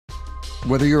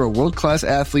Whether you're a world-class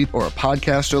athlete or a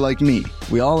podcaster like me,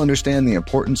 we all understand the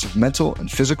importance of mental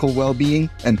and physical well-being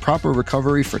and proper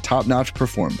recovery for top-notch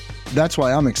performance. That's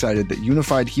why I'm excited that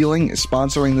Unified Healing is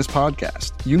sponsoring this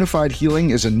podcast. Unified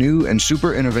Healing is a new and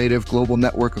super innovative global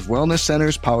network of wellness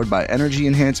centers powered by Energy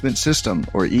Enhancement System,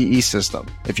 or EE System.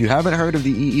 If you haven't heard of the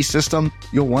EE System,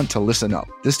 you'll want to listen up.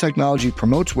 This technology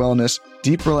promotes wellness,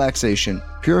 deep relaxation,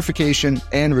 purification,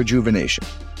 and rejuvenation.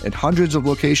 In hundreds of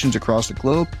locations across the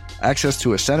globe, access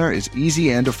to a center is easy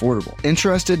and affordable.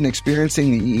 Interested in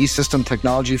experiencing the EE System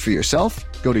technology for yourself?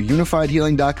 Go to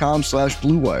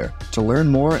unifiedhealing.com/bluewire to learn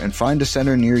more and find a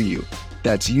center near you.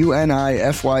 That's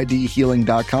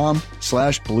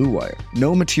unifydhealing.com/bluewire.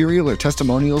 No material or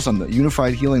testimonials on the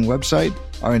Unified Healing website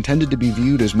are intended to be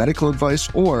viewed as medical advice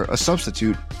or a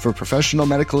substitute for professional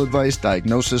medical advice,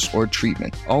 diagnosis, or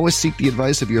treatment. Always seek the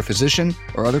advice of your physician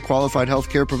or other qualified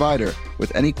healthcare provider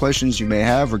with any questions you may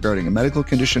have regarding a medical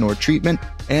condition or treatment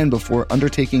and before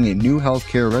undertaking a new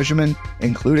healthcare regimen,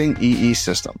 including EE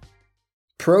System.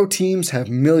 Pro teams have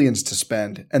millions to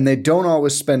spend, and they don't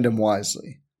always spend them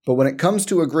wisely. But when it comes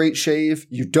to a great shave,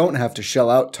 you don't have to shell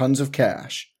out tons of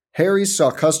cash. Harry's saw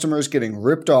customers getting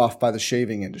ripped off by the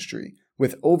shaving industry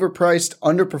with overpriced,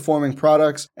 underperforming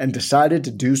products and decided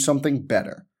to do something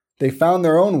better. They found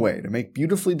their own way to make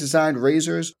beautifully designed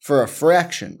razors for a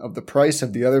fraction of the price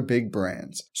of the other big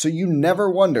brands, so you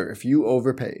never wonder if you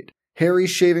overpaid.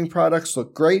 Harry's shaving products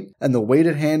look great, and the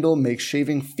weighted handle makes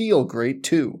shaving feel great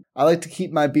too. I like to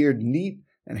keep my beard neat,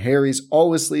 and Harry's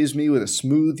always leaves me with a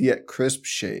smooth yet crisp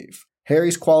shave.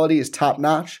 Harry's quality is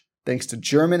top-notch, thanks to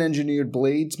German-engineered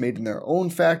blades made in their own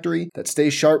factory that stay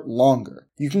sharp longer.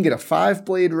 You can get a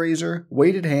 5-blade razor,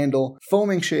 weighted handle,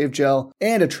 foaming shave gel,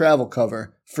 and a travel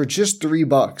cover for just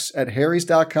 $3 at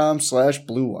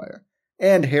harrys.com/bluewire.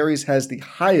 And Harry's has the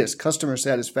highest customer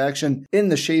satisfaction in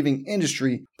the shaving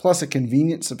industry, plus a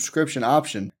convenient subscription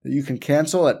option that you can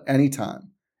cancel at any time.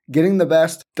 Getting the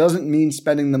best doesn't mean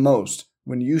spending the most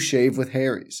when you shave with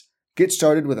Harry's. Get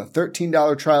started with a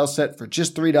 $13 trial set for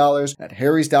just $3 at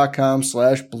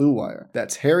harrys.com/bluewire.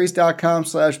 That's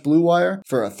harrys.com/bluewire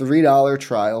for a $3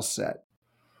 trial set.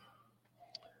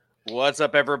 What's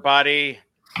up, everybody?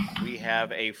 We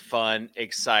have a fun,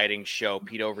 exciting show.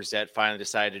 Pete Overzet finally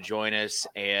decided to join us,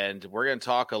 and we're going to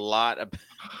talk a lot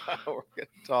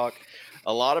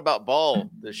about ball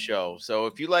this show. So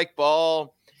if you like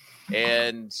ball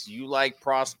and you like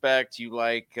prospect, you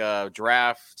like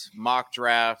draft, mock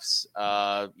drafts,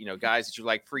 guys that you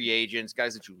like, free agents,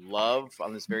 guys that you love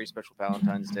on this very special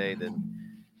Valentine's Day, then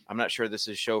I'm not sure this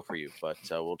is a show for you, but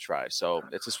we'll try. So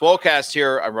it's a Swolecast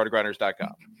here on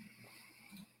rotogrinders.com.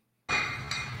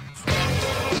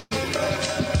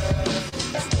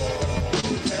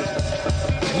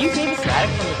 You David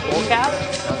Static from the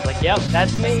Swolecast? I was like, yep,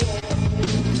 that's me.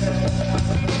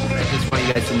 I just want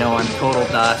you guys to know I'm total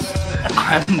dust.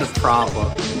 I'm the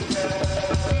problem.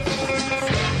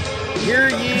 Hear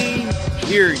ye,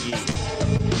 hear ye.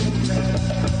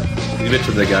 Leave it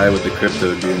to the guy with the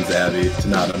crypto dunes, Abby, to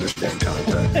not understand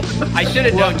context. I should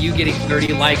have known you getting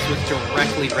 30 likes was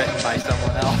directly written by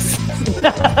someone else.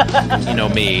 You know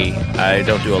me, I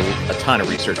don't do a ton of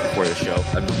research before the show.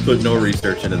 I've put no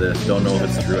research into this. Don't know if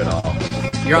it's true at all.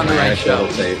 You're on the right show.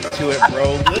 To it,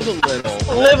 bro. Live a little.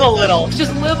 Live a little.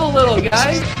 Just live a little,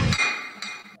 guys.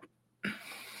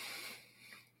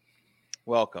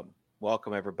 Welcome,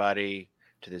 everybody,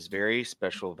 to this very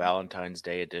special Valentine's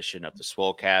Day edition of the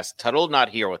Swolecast. Tuttle not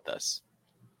here with us.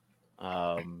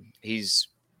 He's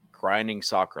grinding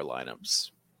soccer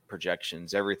lineups,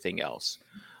 projections, everything else.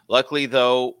 Luckily,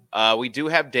 though, we do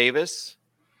have Davis.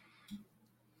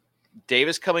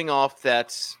 Davis coming off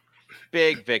that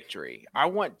big victory. I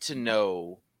want to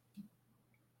know.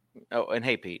 Oh, and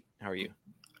hey, Pete, how are you?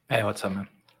 Hey, what's up, man?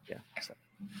 Yeah, what's up?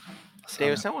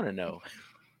 Davis, I want to know.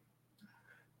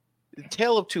 The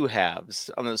tale of two halves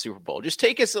on the Super Bowl. Just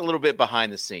take us a little bit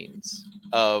behind the scenes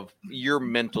of your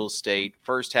mental state,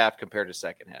 first half compared to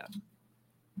second half.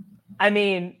 I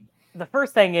mean, the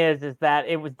first thing is that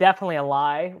it was definitely a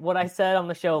lie. What I said on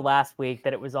the show last week,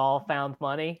 that it was all found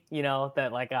money,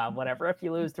 that whatever, if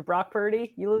you lose to Brock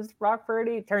Purdy, you lose to Brock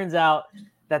Purdy. Turns out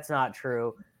that's not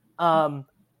true.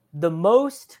 The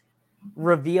most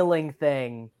revealing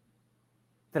thing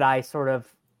that I sort of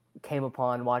came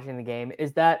upon watching the game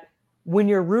is that when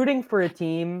you're rooting for a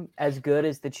team as good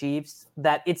as the Chiefs,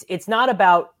 that it's not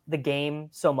about the game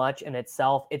so much in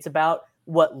itself. It's about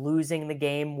what losing the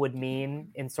game would mean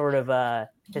in sort of a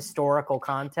historical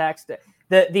context.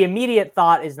 The immediate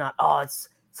thought is not, oh, it's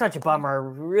such a bummer.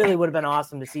 It really would have been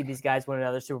awesome to see these guys win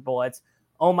another Super Bowl. It's,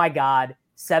 oh my God,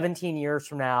 17 years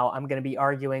from now, I'm going to be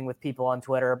arguing with people on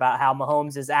Twitter about how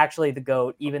Mahomes is actually the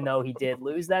GOAT, even though he did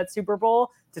lose that Super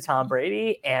Bowl to Tom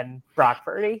Brady and Brock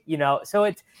Purdy, So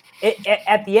it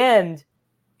at the end,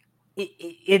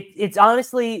 it's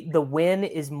honestly, the win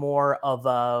is more of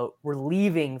a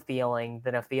relieving feeling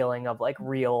than a feeling of like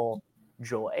real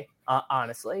joy.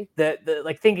 Honestly, the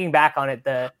like thinking back on it,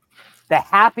 the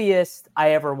happiest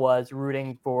I ever was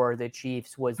rooting for the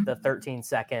Chiefs was the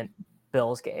 13-second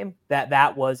Bills game.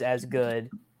 That was as good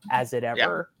as it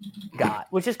ever got,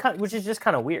 which is just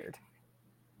kind of weird.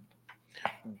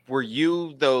 Were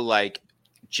you though like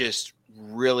just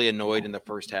really annoyed in the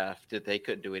first half that they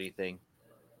couldn't do anything?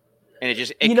 And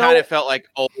it kind of felt like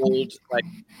old like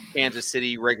Kansas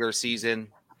City regular season.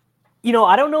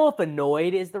 I don't know if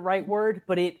annoyed is the right word,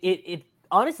 but it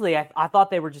honestly, I thought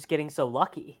they were just getting so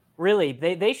lucky. Really,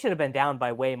 they should have been down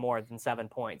by way more than 7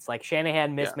 points. Like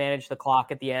Shanahan mismanaged the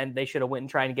clock at the end. They should have went and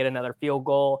tried to get another field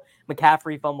goal.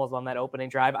 McCaffrey fumbles on that opening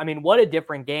drive. I mean, what a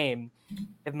different game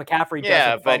if McCaffrey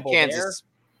doesn't fumble Kansas.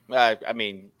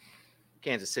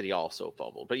 Kansas City also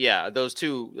fumbled, but those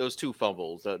two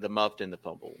fumbles, the muffed and the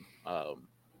fumble,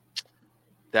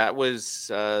 that was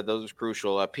those were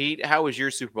crucial. Pete, how was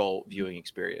your Super Bowl viewing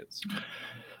experience?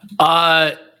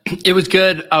 It was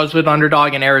good. I was with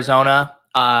Underdog in Arizona.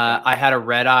 I had a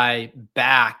red eye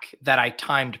back that I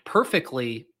timed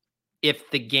perfectly if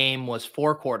the game was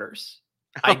 4 quarters.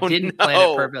 I didn't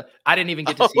plan it perfectly. I didn't even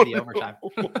get to see the overtime.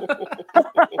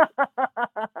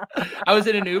 I was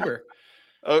in an Uber.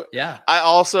 Oh, yeah. I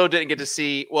also didn't get to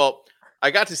see. Well, I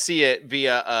got to see it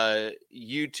via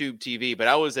YouTube TV, but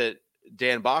I was at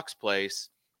Dan Bach's place,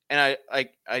 and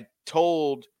I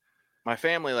told my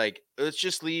family, like, let's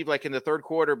just leave like in the third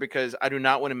quarter because I do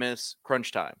not want to miss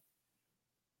crunch time.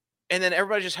 And then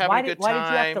everybody just having a good time. Why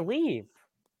did you have to leave?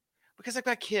 Because I've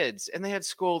got kids and they had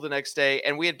school the next day,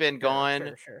 and we had been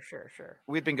gone. Sure.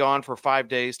 We had been gone for 5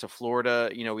 days to Florida.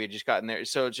 We had just gotten there.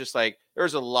 So it's just like,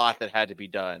 there's a lot that had to be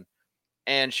done.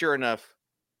 And sure enough,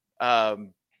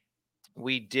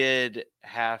 we did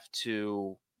have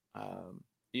to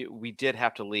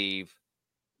leave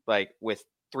like with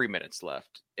 3 minutes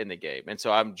left in the game. And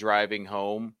so I'm driving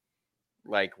home,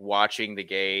 like watching the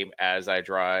game as I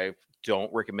drive.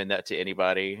 Don't recommend that to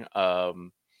anybody.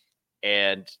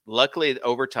 And luckily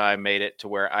overtime made it to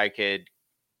where I could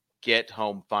get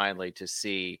home finally to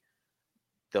see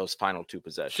those final 2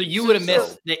 possessions. So you would have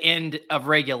missed the end of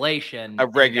regulation.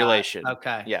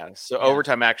 Okay. Yeah. So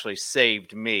overtime actually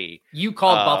saved me. You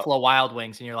called Buffalo Wild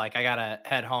Wings and you're like, I got to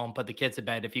head home, put the kids to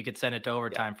bed. If you could send it to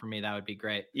overtime for me, that would be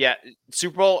great. Yeah.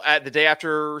 Super Bowl at the day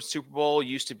after Super Bowl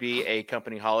used to be a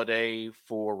company holiday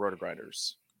for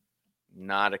Roto-Grinders.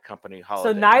 Not a company holiday.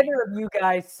 So neither of you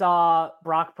guys saw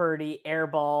Brock Purdy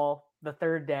airball the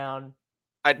third down.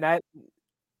 Or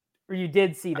you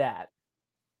did see that?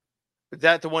 Is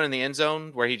that the one in the end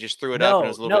zone where he just threw it up? And it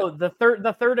was a little bit...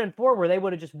 the third and 4 where they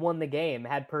would have just won the game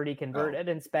had Purdy converted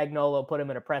and Spagnuolo put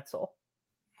him in a pretzel.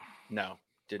 No,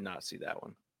 did not see that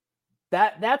one.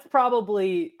 That's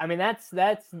probably, I mean, that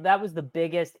was the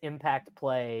biggest impact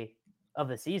play of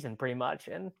the season, pretty much,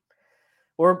 and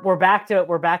we're back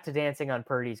to dancing on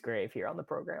Purdy's grave here on the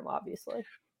program, obviously.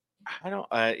 I don't,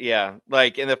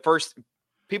 like in the first,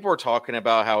 people were talking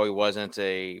about how he wasn't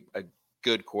a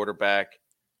good quarterback.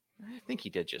 I think he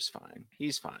did just fine.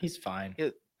 He's fine.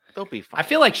 They'll be fine. I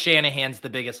feel like Shanahan's the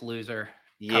biggest loser.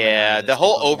 Yeah, the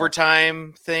whole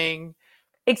overtime thing.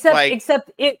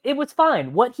 Except it was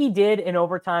fine. What he did in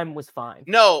overtime was fine.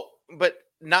 No, but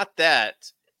not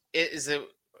that. It is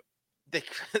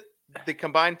the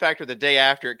combined factor the day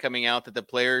after it coming out that the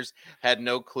players had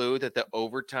no clue that the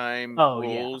overtime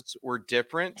rules were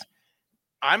different.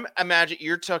 I'm imagine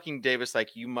you're talking, Davis,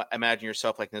 like you imagine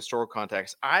yourself like in the historical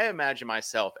context. I imagine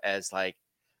myself as like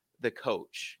the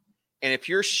coach. And if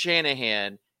you're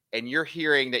Shanahan and you're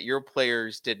hearing that your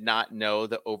players did not know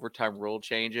the overtime rule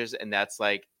changes, and that's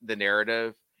like the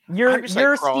narrative, you're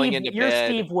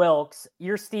Steve Wilkes.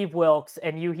 You're Steve Wilkes,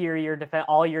 and you hear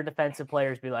all your defensive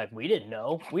players be like, "We didn't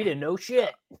know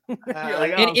shit." You're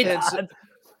like,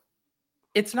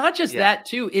 it's not just that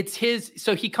too. It's his.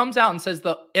 So he comes out and says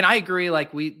and I agree.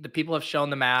 Like the people have shown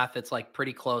the math. It's like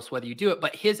pretty close whether you do it.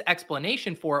 But his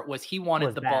explanation for it was he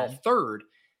wanted the ball third.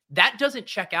 That doesn't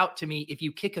check out to me if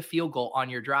you kick a field goal on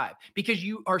your drive, because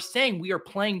you are saying we are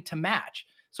playing to match.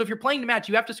 So if you're playing to match,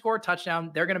 you have to score a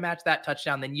touchdown. They're going to match that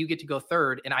touchdown. Then you get to go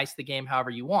third and ice the game however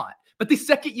you want. But the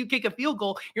second you kick a field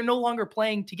goal, you're no longer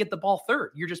playing to get the ball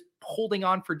third. You're just holding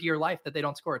on for dear life that they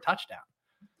don't score a touchdown.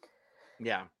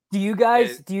 Yeah. Do you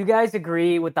guys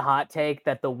agree with the hot take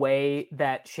that the way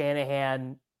that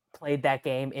Shanahan played that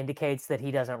game indicates that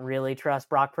he doesn't really trust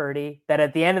Brock Purdy. That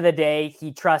at the end of the day,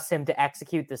 he trusts him to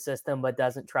execute the system, but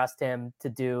doesn't trust him to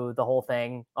do the whole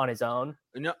thing on his own.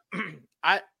 No,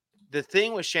 the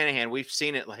thing with Shanahan, we've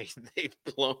seen it, like they've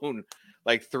blown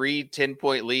like 3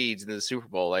 10-point leads in the Super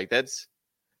Bowl. Like that's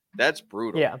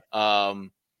brutal. Yeah.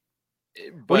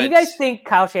 What do you guys think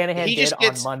Kyle Shanahan did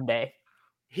on Monday?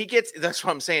 That's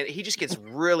what I'm saying. He just gets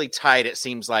really tight, it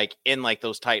seems like, in like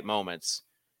those tight moments.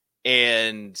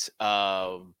 And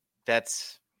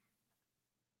that's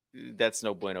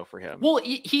no bueno for him. Well,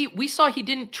 we saw he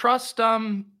didn't trust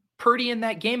Purdy in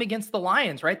that game against the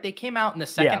Lions, right? They came out in the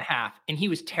second half and he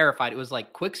was terrified. It was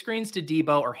like quick screens to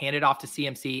Debo or hand it off to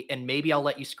CMC and maybe I'll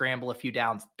let you scramble a few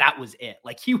downs. That was it.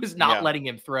 Like he was not letting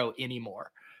him throw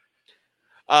anymore.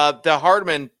 The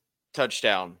Hardman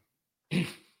touchdown.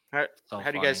 How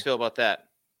do you guys feel about that?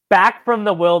 Back from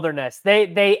the wilderness.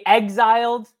 They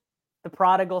exiled the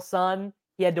prodigal son.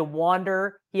 He had to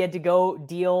wander. He had to go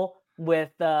deal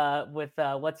with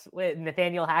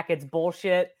Nathaniel Hackett's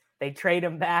bullshit. They trade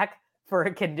him back for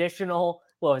a conditional,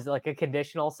 what was it, like a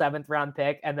conditional 7th round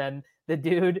pick. And then the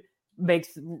dude makes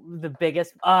the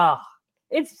biggest,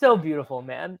 it's so beautiful,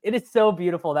 man. It is so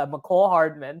beautiful that McCole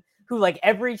Hardman, who like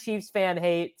every Chiefs fan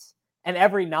hates and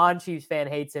every non-Chiefs fan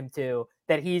hates him too,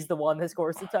 that he's the one that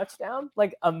scores the touchdown.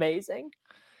 Like amazing.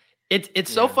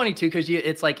 It's so funny too, because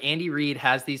it's like Andy Reid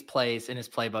has these plays in his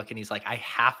playbook and he's like, I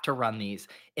have to run these.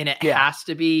 And it has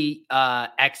to be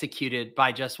executed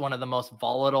by just one of the most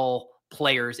volatile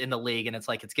players in the league. And it's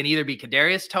like, it's going to either be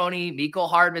Kadarius Toney, Mecole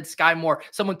Hardman, Sky Moore,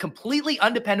 someone completely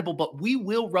undependable, but we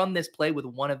will run this play with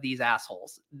one of these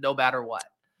assholes, no matter what.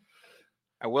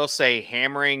 I will say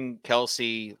hammering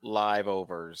Kelsey live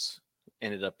overs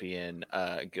ended up being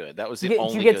good. That was the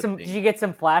only good thing. Did you get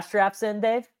some flash traps in,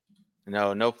 Dave?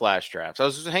 No flash traps. I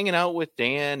was just hanging out with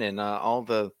Dan and all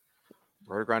the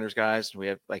Roto Grinders guys. We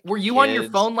have like. Were you on your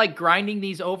phone like grinding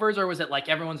these overs, or was it like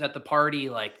everyone's at the party?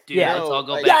 Like, dude, let's all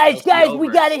go back. Guys, we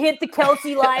got to hit the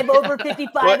Kelsey live over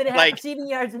 55 and a half receiving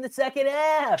yards in the second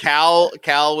half. Cal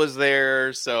was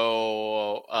there,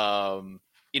 so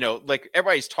like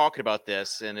everybody's talking about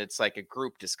this, and it's like a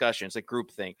group discussion. It's a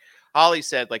group thing. Holly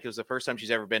said like it was the first time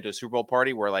she's ever been to a Super Bowl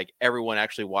party where like everyone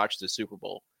actually watched the Super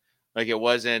Bowl. Like it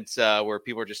wasn't where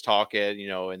people were just talking,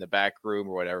 in the back room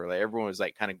or whatever. Like everyone was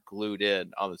like kind of glued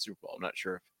in on the Super Bowl. I'm not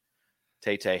sure if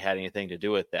Tay-Tay had anything to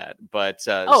do with that, but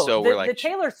we're like the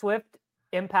Taylor Swift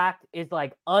impact is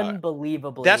like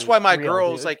unbelievably. That's why my real,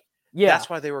 girls dude. That's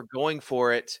why they were going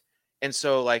for it, and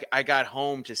so like I got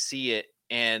home to see it,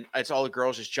 and it's all the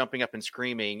girls just jumping up and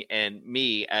screaming, and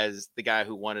me as the guy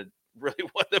who really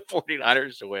wanted the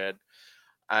 49ers to win.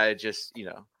 I just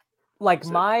Like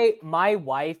my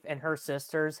wife and her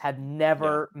sisters have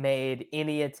never made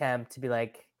any attempt to be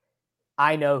like,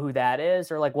 I know who that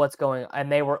is, or like what's going on.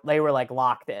 And they were like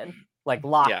locked in. Did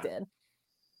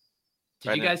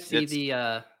you guys see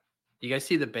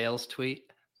the Bales tweet?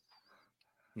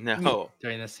 No.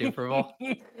 During the Super Bowl?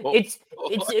 It's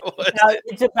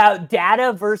about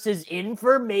data versus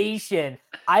information.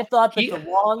 I thought that the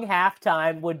long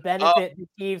halftime would benefit the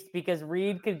Chiefs because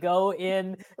Reed could go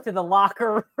in to the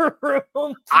locker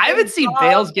room. I haven't seen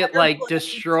Bales get like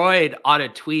destroyed on a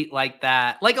tweet like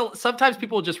that. Like sometimes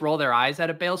people just roll their eyes at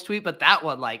a Bales tweet, but that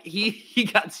one, like he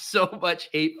got so much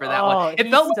hate for that one. It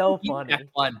felt so like funny.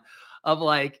 One of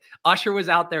like Usher was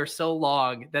out there so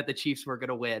long that the Chiefs were going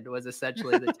to win was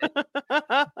essentially the tip.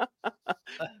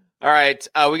 All right.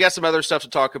 We got some other stuff to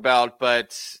talk about,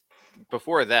 but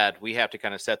before that, we have to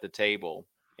kind of set the table,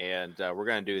 and we're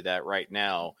going to do that right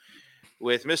now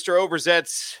with Mr.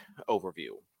 Overzet's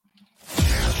overview.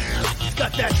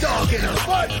 Got that dog in her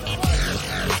butt.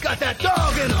 Got that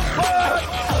dog in her butt.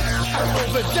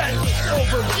 Overzet's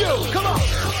overview. Come on.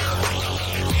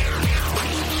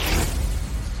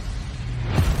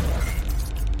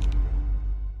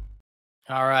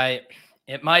 All right.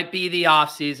 It might be the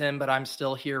off season, but I'm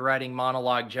still here writing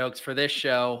monologue jokes for this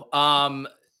show.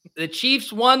 The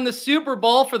Chiefs won the Super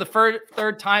Bowl for the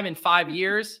third time in 5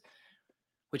 years,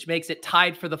 which makes it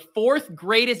tied for the 4th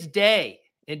greatest day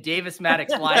in Davis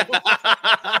Maddox's life.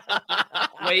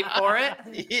 Wait for it.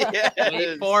 Yes.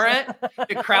 Wait for it.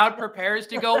 The crowd prepares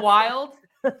to go wild.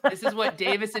 This is what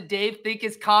Davis and Dave think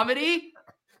is comedy.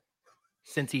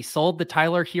 Since he sold the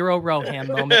Tyler Hero Rohan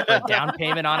moment for a down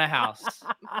payment on a house.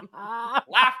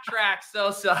 Laugh track,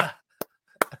 Sosa.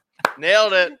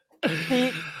 Nailed it.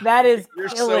 Pete, that is You're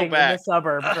killing so back. in the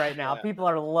suburbs right now. People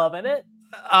are loving it.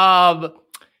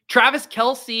 Travis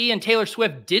Kelce and Taylor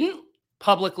Swift didn't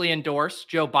publicly endorse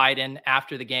Joe Biden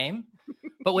after the game,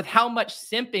 but with how much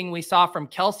simping we saw from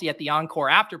Kelce at the Encore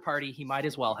after party, he might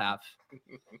as well have.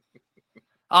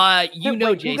 You Wait,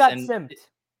 know, who got Jason. simped?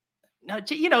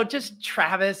 No, just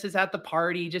Travis is at the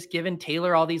party, just giving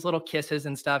Taylor all these little kisses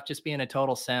and stuff, just being a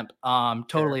total simp.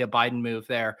 Totally a Biden move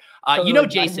there. Totally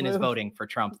Jason Biden is move. voting for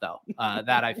Trump, though.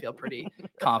 That I feel pretty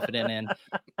confident in.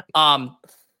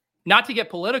 Not to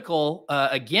get political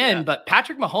again, but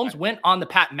Patrick Mahomes went on the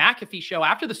Pat McAfee show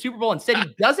after the Super Bowl and said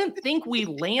he doesn't think we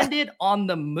landed on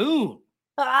the moon.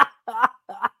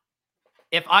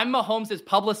 If I'm Mahomes'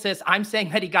 publicist, I'm saying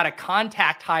that he got a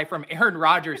contact high from Aaron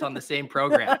Rodgers on the same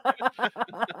program.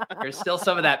 There's still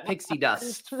some of that pixie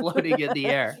dust floating in the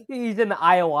air. He's in the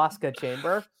ayahuasca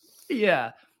chamber.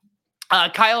 Yeah.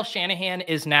 Kyle Shanahan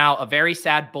is now a very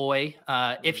sad boy.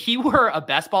 If he were a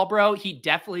best ball bro, he'd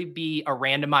definitely be a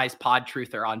randomized pod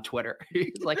truther on Twitter.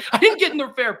 He's like, I didn't get in the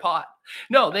fair pot.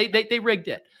 No, they rigged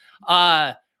it.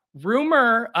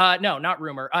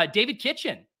 David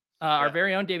Kitchen. Our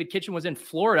very own David Kitchen was in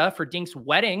Florida for Dink's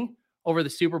wedding over the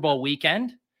Super Bowl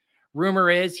weekend.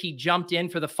 Rumor is he jumped in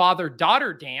for the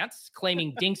father-daughter dance,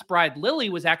 claiming Dink's bride Lily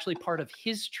was actually part of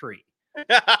his tree. Is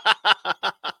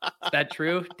that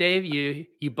true, Dave?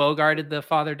 You bogarted the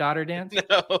father-daughter dance?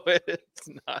 No, it's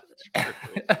not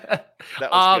true.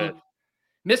 That was good.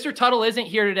 Mr. Tuttle isn't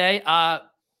here today.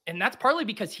 And that's partly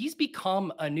because he's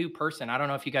become a new person. I don't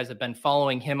know if you guys have been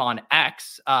following him on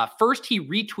X. First, he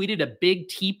retweeted a big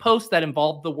T post that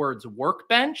involved the words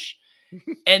workbench.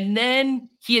 And then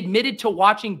he admitted to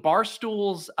watching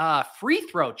Barstool's free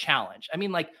throw challenge. I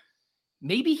mean, like,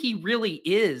 maybe he really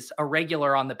is a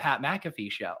regular on the Pat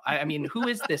McAfee show. I mean, who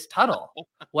is this Tuttle?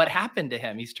 What happened to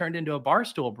him? He's turned into a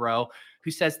Barstool bro who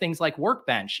says things like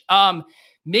workbench.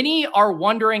 Many are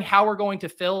wondering how we're going to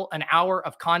fill an hour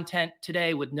of content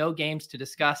today with no games to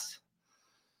discuss.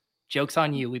 Joke's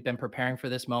on you. We've been preparing for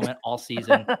this moment all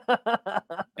season.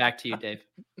 Back to you, Dave.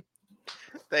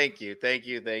 Thank you.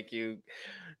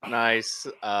 Nice.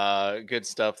 Good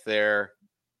stuff there.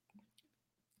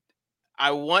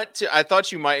 I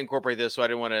thought you might incorporate this, so I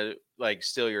didn't want to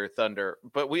steal your thunder,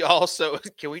 but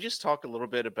can we just talk a little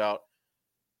bit about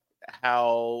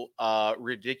how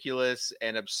ridiculous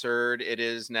and absurd it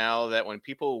is now that when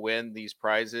people win these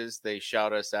prizes, they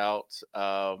shout us out.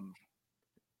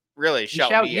 Really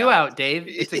shout you out, Dave.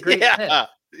 It's a great tip.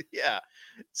 Yeah.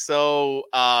 So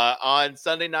on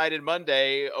Sunday night and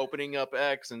Monday, opening up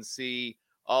X and see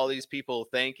all these people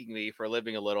thanking me for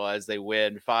living a little as they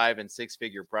win 5- and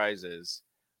 6-figure prizes.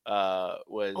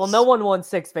 Well, no one won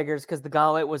 6 figures because the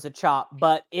gauntlet was a chop,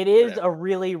 but it is a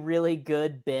really, really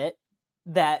good bit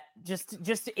that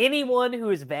just anyone who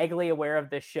is vaguely aware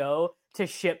of this show to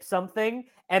ship something,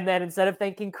 and then instead of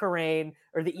thanking Corain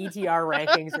or the ETR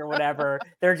rankings or whatever,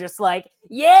 they're just like,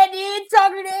 yeah, dude,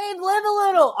 Tucker Dave, live a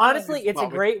little. Honestly, it's a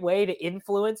great way to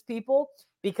influence people,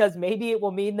 because maybe it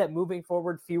will mean that moving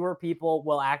forward, fewer people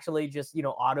will actually just,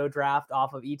 auto draft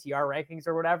off of ETR rankings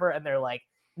or whatever. And they're like,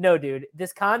 no, dude,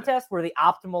 this contest where the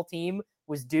optimal team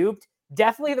was duped,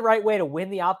 definitely the right way to win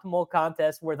the optimal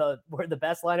contest where the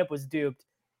best lineup was duped.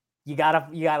 You gotta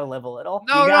live a little.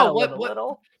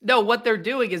 What they're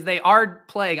doing is they are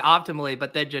playing optimally,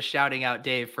 but they're just shouting out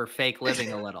Dave for fake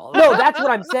living a little. No, that's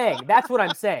what I'm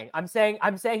saying. I'm saying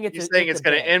it's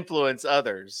going to influence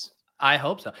others. I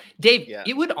hope so. Dave,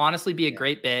 it would honestly be a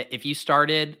great bit if you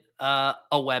started a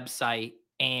website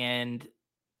and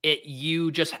it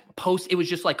was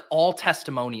just like all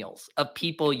testimonials of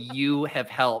people you have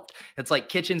helped. It's like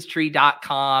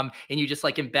kitchenstree.com, and you just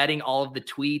like embedding all of the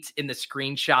tweets in the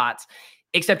screenshots,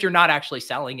 except you're not actually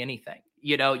selling anything.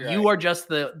 You are just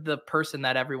the person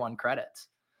that everyone credits.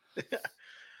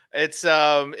 It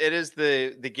is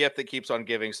the gift that keeps on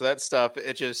giving. So that stuff,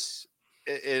 it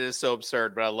is so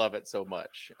absurd, but I love it so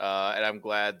much. And I'm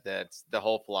glad that the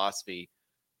whole philosophy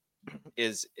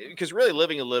is, because really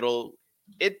living a little,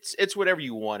 it's whatever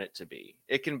you want it to be.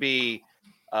 It can be,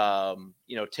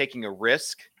 taking a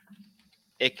risk.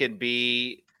 It can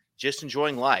be just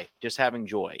enjoying life, just having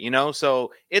joy,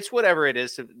 so it's whatever it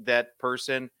is to that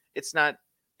person. It's not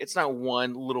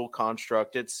one little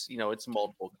construct. It's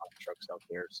multiple constructs out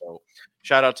there. So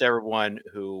shout out to everyone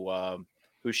who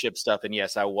shipped stuff. And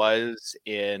yes, I was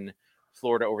in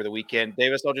Florida over the weekend.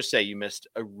 Davis, I'll just say you missed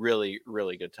a really,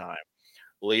 really good time.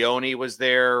 Leone was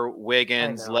there,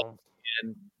 Wiggins,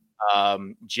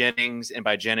 Jennings, and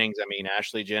by Jennings I mean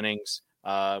Ashley Jennings,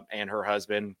 and her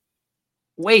husband.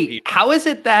 Wait, how is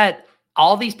it that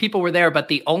all these people were there, but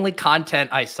the only content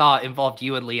I saw involved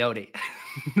you and Leone?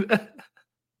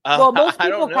 Well, most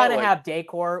people kind of have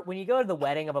decor. When you go to the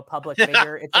wedding of a public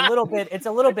figure, it's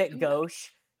a little bit gauche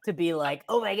to be like,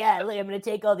 oh my God, look, I'm going to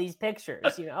take all these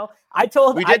pictures. I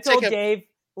told Dave,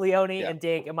 Leone, and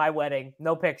Dink at my wedding,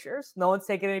 no pictures. No one's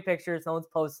taking any pictures. No one's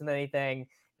posting anything.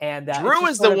 And Drew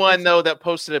is the one though that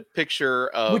posted a picture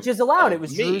of, which is allowed. It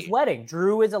was me. Drew's wedding.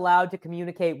 Drew is allowed to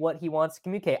communicate what he wants to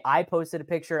communicate. I posted a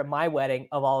picture at my wedding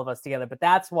of all of us together, but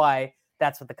that's what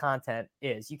the content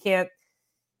is. You can't,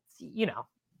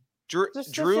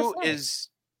 Drew is.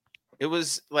 It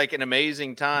was like an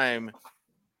amazing time.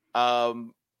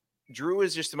 Drew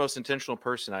is just the most intentional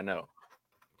person I know,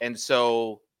 and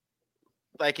so,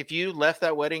 like, if you left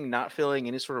that wedding not feeling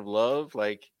any sort of love,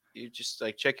 like, you just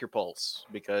like check your pulse,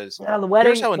 because the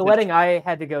wedding I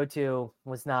had to go to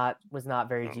was not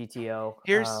very GTO.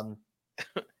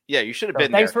 Yeah, you should have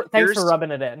been there. Thanks for Here's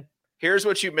rubbing it in. Here's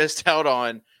what you missed out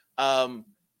on.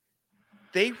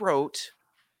 They wrote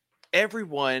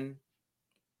everyone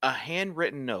a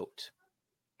handwritten note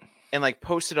and like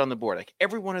posted on the board, like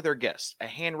every one of their guests, a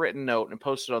handwritten note and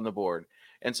posted on the board.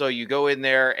 And so you go in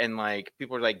there and like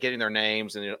people are like getting their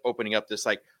names and opening up this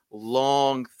like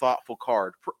long, thoughtful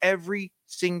card for every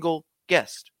single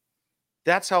guest.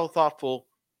 That's how thoughtful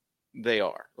they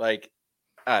are. Like,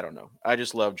 I don't know. I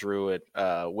just love Drew.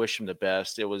 Wish him the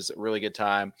best. It was a really good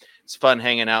time. It's fun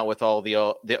hanging out with all the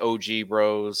OG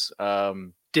bros.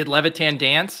 Did Levitan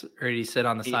dance, or did he sit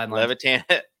on the sideline?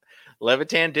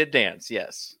 Levitan did dance.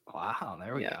 Yes. Wow.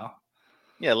 There we go.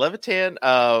 Yeah, Levitan.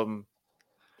 And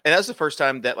that's the first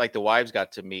time that like the wives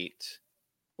got to meet.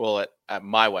 Well,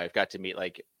 my wife got to meet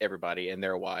like everybody and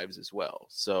their wives as well.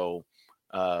 So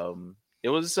it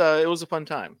was a fun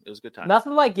time. It was a good time.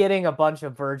 Nothing like getting a bunch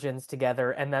of virgins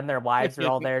together and then their wives are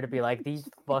all there to be like these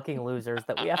fucking losers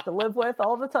that we have to live with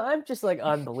all the time. Just like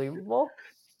unbelievable.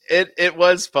 It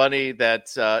was funny that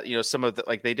some of the,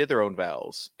 like, they did their own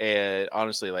vows, and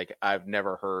honestly, like, I've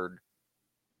never heard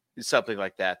something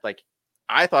like that. Like,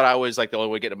 I thought I was like the only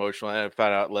one getting emotional, and I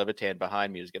found out Levitan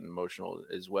behind me was getting emotional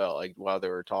as well, like while they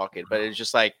were talking. But it's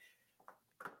just like,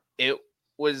 it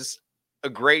was a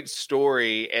great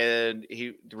story, and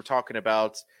we're talking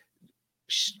about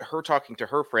her talking to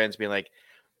her friends, being like,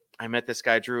 I met this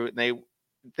guy Drew, and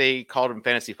they called him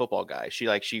Fantasy Football Guy.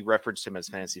 She referenced him as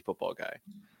Fantasy Football Guy.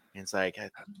 And it's like,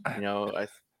 I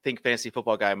think Fantasy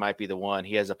Football Guy might be the one.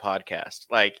 He has a podcast,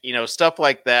 like, stuff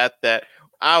like that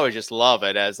I would just love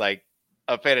it as like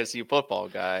a fantasy football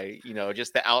guy,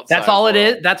 just the outside. That's all it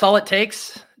is. That's all it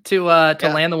takes to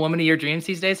land the woman of your dreams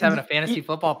these days, having a fantasy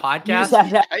football podcast.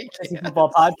 Fantasy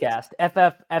football podcast.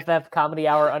 FF Comedy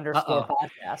Hour _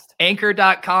 podcast.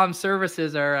 Anchor.com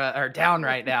services are down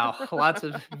right now. Lots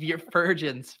of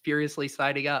virgins furiously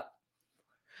signing up.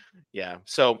 Yeah.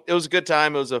 So it was a good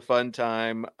time. It was a fun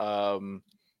time.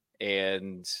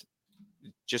 And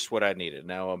just what I needed.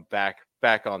 Now I'm back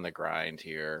on the grind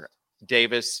here.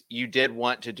 Davis, you did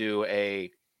want to do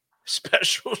a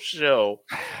special show.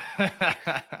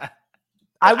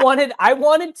 I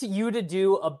wanted you to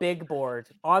do a big board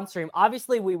on stream.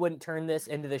 Obviously, we wouldn't turn this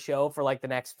into the show for like the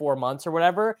next 4 months or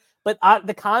whatever. But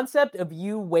the concept of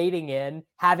you waiting in,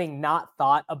 having not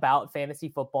thought about fantasy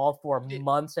football for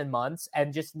months and months,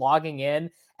 and just logging in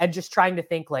and just trying to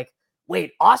think like,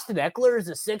 wait, Austin Eckler is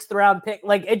a 6th round pick.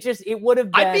 Like it would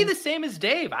have been. I'd be the same as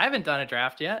Dave. I haven't done a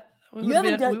draft yet. You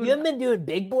haven't been doing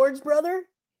big boards, brother?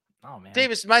 Oh man,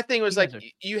 Davis, my thing was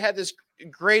you had this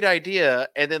great idea,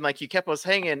 and then like you kept us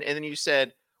hanging, and then you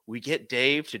said we get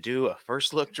Dave to do a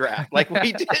first look draft. Like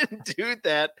we didn't do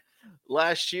that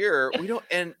last year. We don't,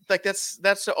 and like that's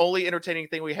the only entertaining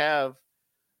thing we have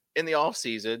in the off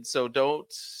season. So don't,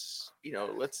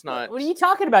 let's not. What are you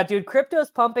talking about, dude?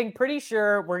 Crypto's pumping. Pretty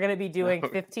sure we're gonna be doing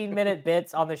 15-minute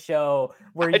bits on the show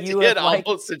where I did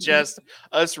almost suggest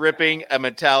us ripping a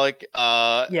metallic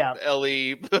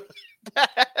LE.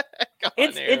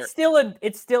 It's still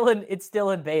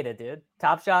in beta, dude.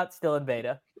 Top Shot still in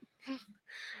beta.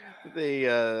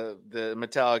 The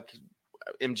metallic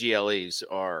MGLEs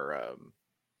are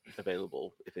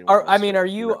available. If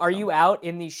are you out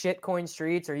in these shitcoin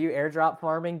streets? Are you airdrop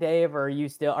farming, Dave, or are you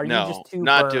still? Are you just too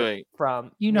not doing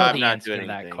from? The answer to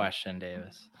that question,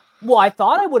 Davis. Well, I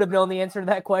thought I would have known the answer to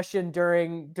that question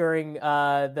during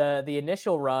the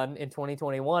initial run in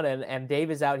 2021, and Dave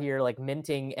is out here like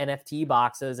minting NFT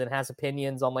boxes and has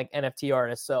opinions on like NFT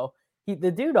artists. So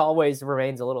the dude always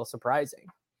remains a little surprising.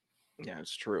 Yeah,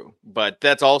 it's true, but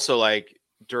that's also like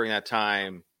during that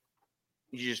time,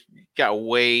 you just got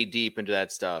way deep into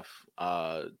that stuff.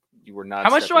 You were not. How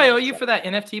much do I owe you for that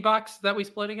NFT box that we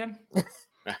split again?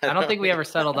 I don't think we ever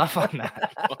settled up on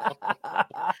that.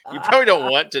 You probably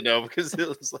don't want to know because it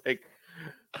was like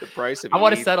the price of. I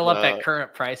want to settle up at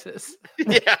current prices.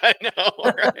 Yeah, I know.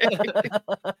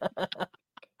 Right?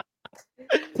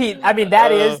 Pete, I mean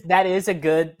that is a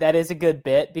good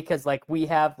bit because like we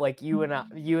have like you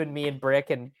and me and Brick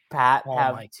and Pat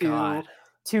have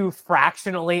two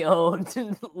fractionally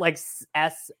owned like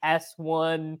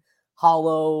S1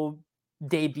 hollow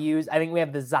debuts. I think we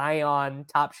have the Zion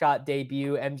Top Shot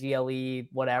debut, MGLE,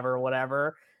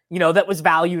 whatever. That was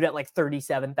valued at like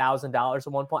 $37,000 at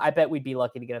one point. I bet we'd be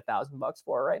lucky to get $1,000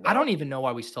 for it right now. I don't even know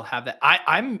why we still have that.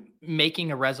 I'm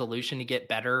making a resolution to get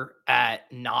better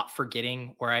at not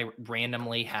forgetting where I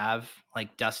randomly have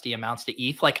like dusty amounts to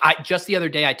ETH. Like just the other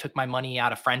day, I took my money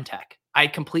out of Friendtech. I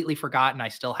completely forgotten I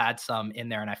still had some in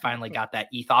there, and I finally got that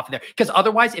ETH off of there. Because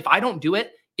otherwise, if I don't do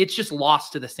it, it's just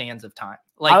lost to the sands of time.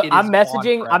 Like I'm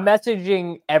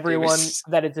messaging everyone Davis,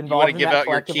 that is involved. You want to give out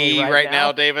your key right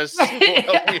now, Davis?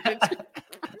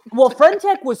 Well,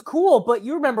 Friendtech was cool, but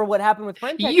you remember what happened with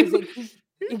Friendtech?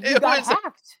 You got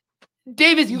hacked.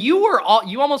 Davis, you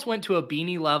almost went to a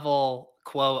Beanie level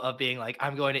quote of being like,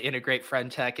 I'm going to integrate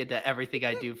Friendtech into everything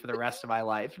I do for the rest of my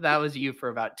life. That was you for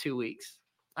about 2 weeks.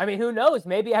 I mean, who knows?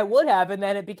 Maybe I would have, and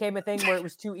then it became a thing where it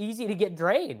was too easy to get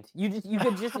drained. You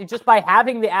could just by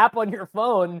having the app on your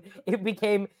phone, it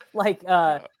became like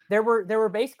there were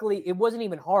basically, it wasn't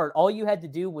even hard. All you had to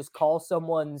do was call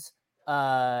someone's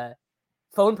phone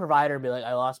provider and be like,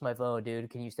 I lost my phone, dude.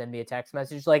 Can you send me a text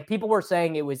message? Like, people were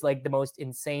saying it was like the most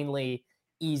insanely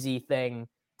easy thing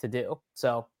to do.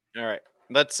 So all right,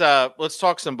 let's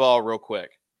talk some ball real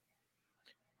quick.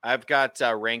 I've got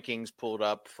rankings pulled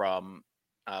up from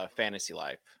Fantasy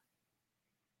Life.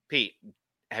 Pete,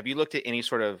 have you looked at any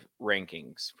sort of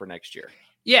rankings for next year?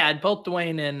 Yeah, both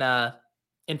Dwayne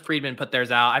and Friedman put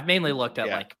theirs out. I've mainly looked at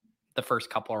like the first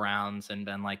couple of rounds and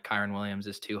been like, Kyron Williams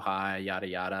is too high, yada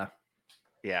yada.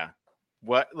 Yeah.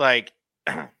 What, like,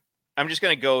 I'm just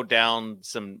gonna go down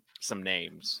some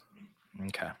names.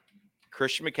 Okay.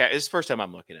 Christian McCaffrey. This is the first time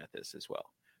I'm looking at this as well.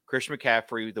 Christian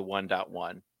McCaffrey, the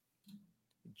 1.1.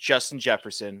 Justin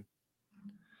Jefferson,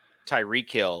 Tyreek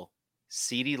Hill,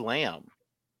 CeeDee Lamb.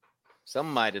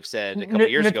 Some might have said a couple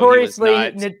years ago he was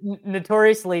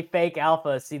notoriously fake alpha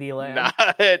CeeDee Lamb.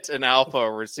 Not an alpha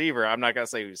receiver. I'm not going to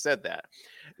say who said that.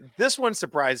 This one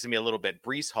surprised me a little bit.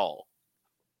 Breece Hall.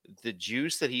 The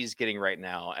juice that he's getting right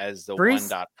now as the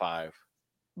 1.5.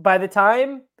 By the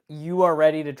time you are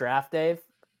ready to draft, Dave,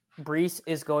 Breece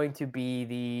is going to be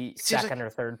the second or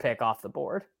third pick off the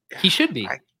board. He should be.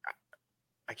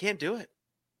 I can't do it.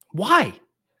 Why?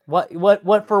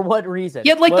 What for what reason? He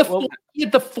had like he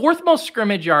had the fourth most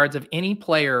scrimmage yards of any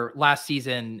player last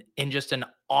season in just an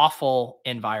awful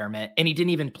environment, and he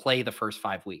didn't even play the first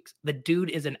 5 weeks. The dude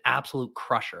is an absolute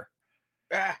crusher.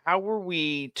 How were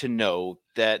we to know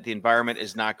that the environment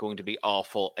is not going to be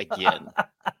awful again?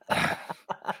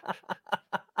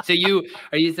 So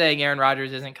are you saying Aaron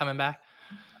Rodgers isn't coming back?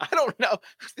 I don't know.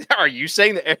 Are you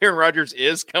saying that Aaron Rodgers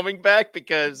is coming back?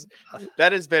 Because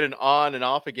that has been an on and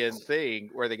off again thing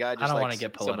where the guy just want to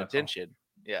get some attention.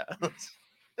 Yeah,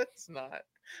 that's not.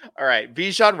 All right.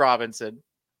 Bijan Robinson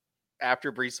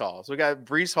after Breece Hall. So we got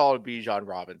Breece Hall and Bijan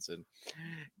Robinson.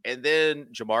 And then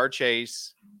Jamar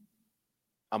Chase,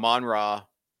 Amon-Ra,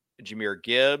 Jahmyr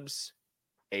Gibbs,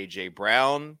 A.J.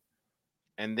 Brown,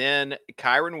 and then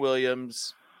Kyron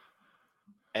Williams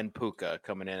and Puka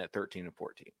coming in at 13 and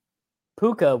 14.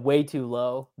 Puka way too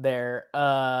low there.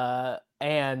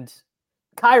 And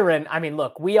Kyron, I mean,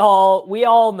 look, we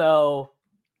all know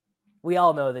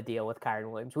the deal with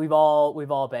Kyron Williams. We've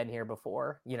all been here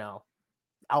before,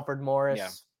 Alfred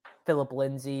Morris, Philip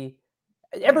Lindsay,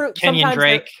 Kenyon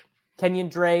Drake,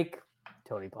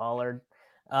 Tony Pollard.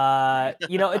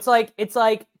 It's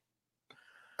like,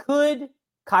 could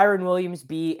Kyron Williams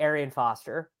be Arian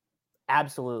Foster?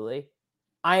 Absolutely.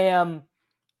 I am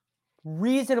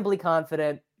reasonably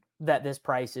confident that this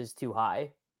price is too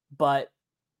high, but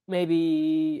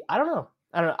maybe, I don't know.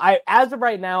 As of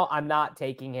right now, I'm not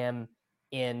taking him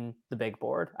in the big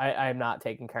board. I'm not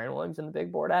taking Kyron Williams in the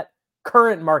big board at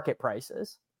current market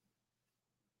prices.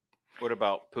 What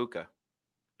about Puka?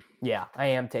 Yeah, I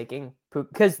am taking Puka.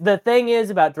 Because the thing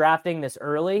is about drafting this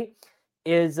early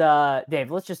is, Dave,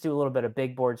 let's just do a little bit of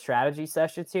big board strategy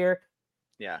sessions here.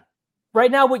 Yeah. Right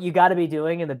now, what you got to be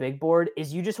doing in the big board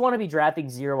is you just want to be drafting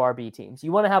 0 RB teams.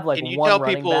 You want to have like one running back.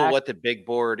 Can you tell people what the big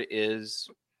board is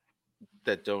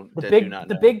that do not know?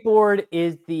 The big board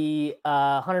is the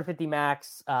 150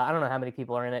 max. I don't know how many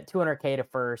people are in it. 200K to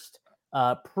first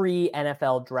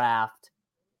pre-NFL draft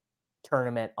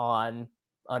tournament on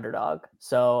Underdog.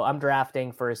 So I'm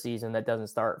drafting for a season that doesn't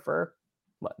start for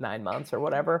 9 months or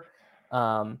whatever.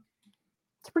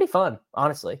 It's pretty fun,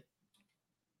 honestly.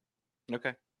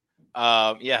 Okay.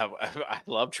 I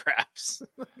love drafts.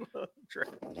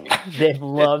 Dave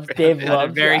loves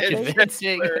very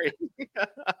convincing.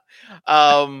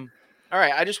 All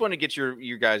right, I just want to get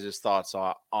your guys' thoughts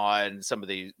on some of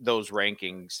those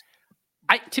rankings.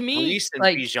 To me, Reese and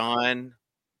like, Bijan.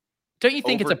 Don't you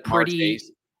think it's a pretty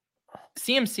Chase.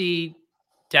 CMC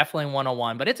definitely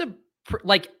 101, but it's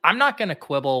I'm not going to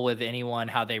quibble with anyone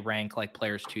how they rank like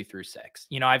players 2 through 6.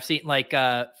 I've seen like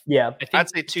I think I'd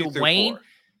say 2 through 4.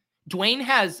 Dwayne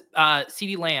has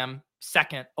CeeDee Lamb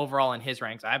second overall in his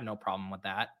ranks. I have no problem with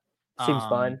that. Seems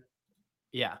fine.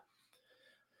 Yeah.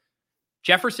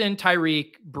 Jefferson,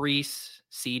 Tyreek, Brees,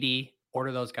 CeeDee,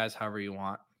 order those guys however you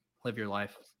want. Live your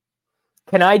life.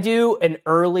 Can I do an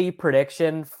early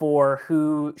prediction for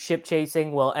who ship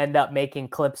chasing will end up making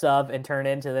clips of and turn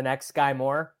into the next Sky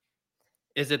Moore?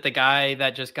 Is it the guy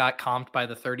that just got comped by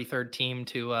the 33rd team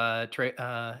to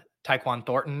Tyquan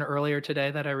Thornton earlier today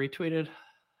that I retweeted?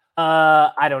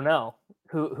 I don't know.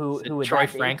 Who would Troy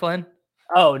that be? Franklin?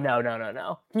 Oh,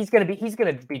 no. He's gonna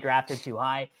be drafted too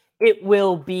high. It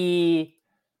will be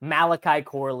Malachi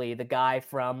Corley, the guy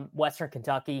from Western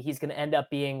Kentucky. He's gonna end up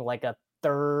being like a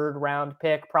 3rd round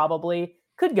pick, probably.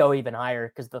 Could go even higher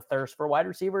because the thirst for wide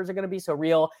receivers are going to be so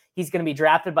real. He's going to be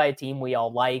drafted by a team we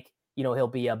all like. He'll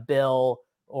be a Bill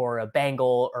or a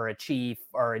Bengal or a Chief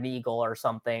or an Eagle or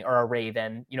something, or a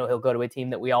Raven. He'll go to a team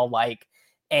that we all like,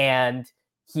 and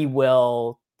he's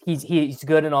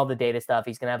good in all the data stuff.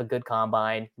 He's going to have a good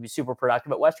combine. He was super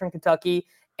productive at Western Kentucky,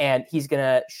 and he's going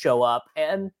to show up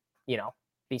and,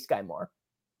 be Sky Moore.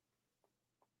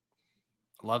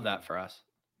 Love that for us.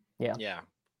 Yeah.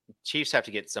 Chiefs have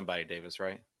to get somebody, Davis,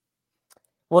 right?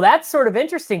 Well, that's sort of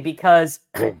interesting because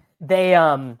they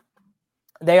are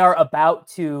about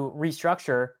to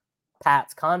restructure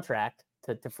Pat's contract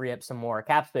to free up some more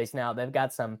cap space. Now they've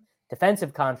got some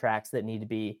defensive contracts that need to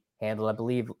be handled.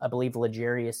 I believe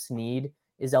L'Jarius Sneed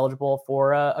is eligible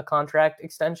for a contract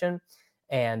extension,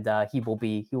 and he will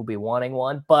be wanting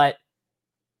one. But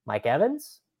Mike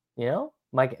Evans, he's going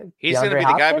to be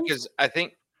the guy because I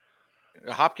think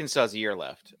Hopkins still has a year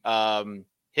left.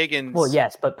 Higgins. Well,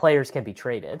 yes, but players can be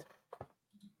traded.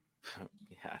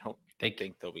 Yeah, I don't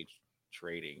think they'll be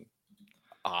trading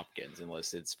Hopkins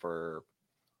unless it's for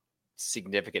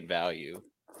significant value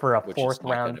for a 4th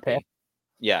round pick.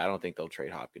 Yeah, I don't think they'll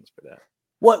trade Hopkins for that.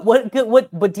 But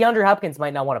DeAndre Hopkins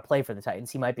might not want to play for the Titans.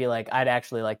 He might be like, I'd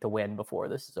actually like to win before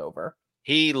this is over.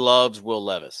 He loves Will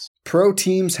Levis. Pro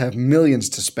teams have millions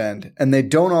to spend, and they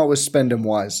don't always spend them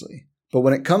wisely. But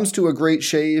when it comes to a great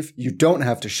shave, you don't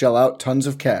have to shell out tons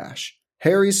of cash.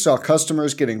 Harry's saw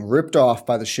customers getting ripped off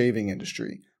by the shaving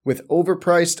industry with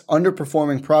overpriced,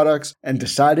 underperforming products and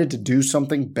decided to do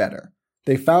something better.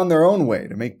 They found their own way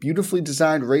to make beautifully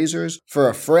designed razors for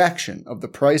a fraction of the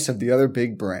price of the other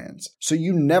big brands, so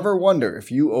you never wonder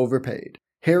if you overpaid.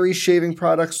 Harry's shaving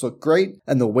products look great,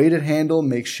 and the weighted handle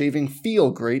makes shaving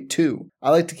feel great too. I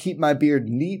like to keep my beard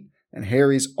neat, and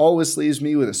Harry's always leaves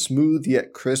me with a smooth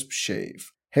yet crisp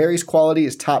shave. Harry's quality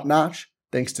is top-notch,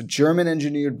 thanks to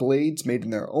German-engineered blades made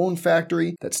in their own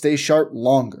factory that stay sharp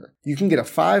longer. You can get a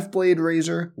 5-blade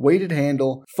razor, weighted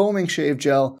handle, foaming shave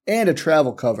gel, and a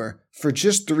travel cover for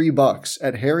just $3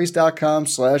 at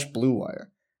harrys.com/bluewire.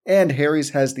 And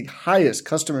Harry's has the highest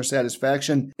customer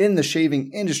satisfaction in the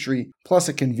shaving industry, plus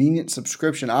a convenient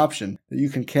subscription option that you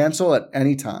can cancel at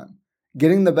any time.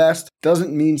 Getting the best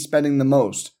doesn't mean spending the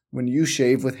most when you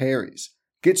shave with Harry's.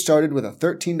 Get started with a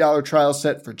 $13 trial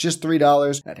set for just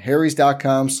 $3 at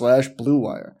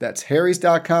harrys.com/bluewire. That's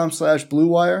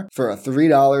harrys.com/bluewire for a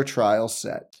 $3 trial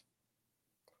set.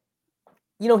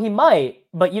 He might,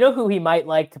 but who he might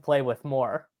like to play with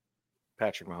more?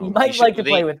 Patrick Mahomes. He might like to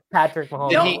play with Patrick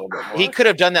Mahomes. He could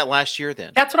have done that last year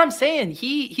then. That's what I'm saying.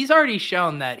 He's already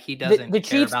shown that he doesn't the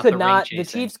care Chiefs about could the not ring the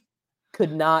chasing. Chiefs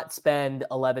could not spend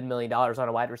 $11 million on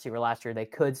a wide receiver last year. They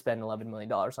could spend $11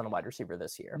 million on a wide receiver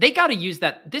this year. They got to use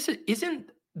that.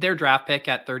 Isn't their draft pick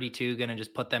at 32 going to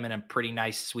just put them in a pretty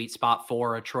nice sweet spot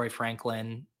for a Troy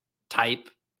Franklin type?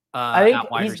 I think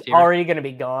he's receiver? already going to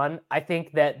be gone. I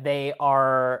think that they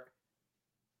are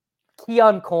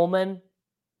Keon Coleman,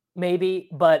 maybe,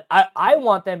 but I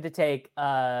want them to take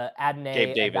Adonai.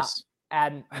 Gabe Davis.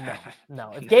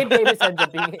 No. If Gabe Davis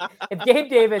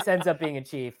ends up being a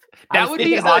Chief, that would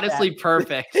be honestly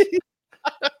perfect.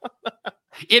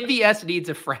 MVS needs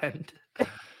a friend.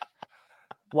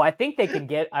 Well, I think they can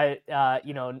get,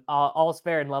 all's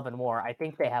fair in love and war. I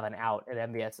think they have an out at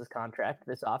MVS's contract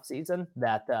this offseason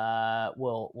that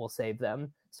will save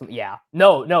them. So yeah,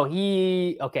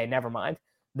 okay, never mind.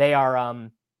 They are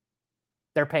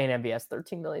they're paying MVS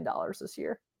 $13 million this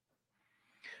year.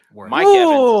 Mike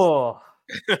Evans.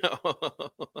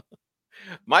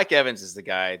 Mike Evans is the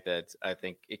guy that I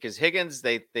think, because Higgins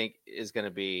they think is going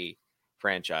to be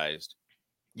franchised.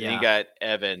 Yeah. And you got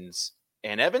Evans,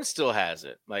 and Evans still has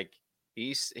it. Like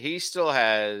he still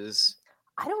has.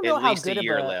 I don't know at how least good a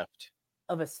year of left.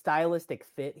 of a stylistic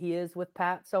fit he is with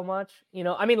Pat so much. You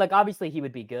know, I mean, like obviously he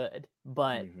would be good,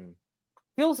 but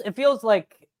it feels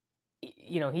like,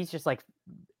 you know, he's just like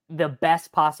the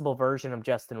best possible version of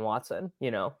Justin Watson,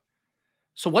 you know.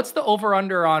 So what's the over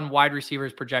under on wide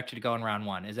receivers projected to go in round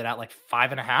 1? Is it at like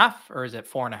 5.5 or is it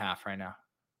 4.5 right now?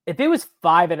 If it was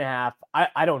 5.5,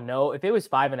 I don't know. If it was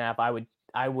 5.5,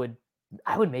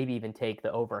 I would maybe even take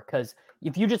the over, because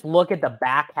if you just look at the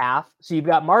back half, so you've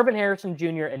got Marvin Harrison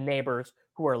Jr. and Neighbors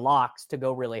who are locks to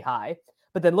go really high,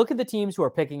 but then look at the teams who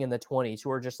are picking in the 20s who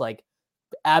are just like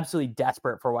absolutely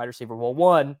desperate for a wide receiver. Well,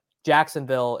 one,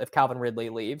 Jacksonville, if Calvin Ridley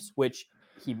leaves, which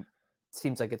he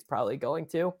seems like it's probably going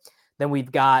to. Then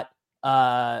we've got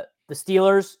the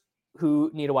Steelers who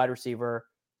need a wide receiver.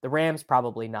 The Rams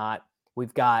probably not.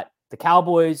 We've got the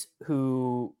Cowboys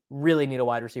who really need a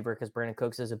wide receiver because Brandon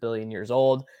Cooks is 1 billion years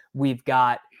old. We've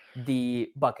got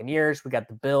the Buccaneers. We got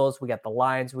the Bills. We got the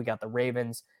Lions. We got the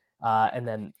Ravens. And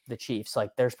then the Chiefs.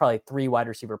 Like there's probably 3 wide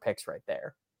receiver picks right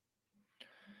there.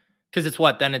 Because it's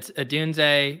what? Then it's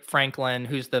Adunze, Franklin.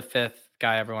 Who's the 5th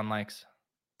guy everyone likes?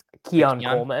 Keon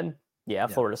Coleman. Yeah,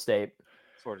 Florida State.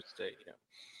 Florida State, yeah.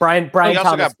 Brian also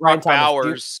Thomas. Got Brock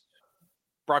Bowers.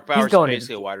 Brock Bowers is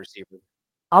basically a wide receiver.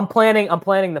 I'm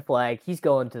planning the flag. He's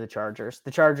going to the Chargers.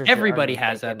 The Chargers. Everybody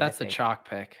has that. That's the chalk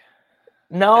pick.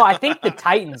 No, I think the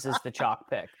Titans is the chalk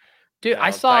pick. Dude, I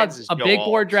saw a big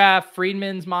board draft,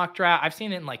 Friedman's mock draft. I've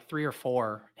seen it in like 3 or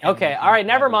 4. Okay, all right,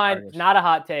 never mind. Not a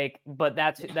hot take, but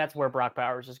that's where Brock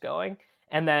Bowers is going.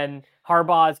 And then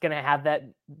Harbaugh is going to have that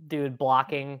dude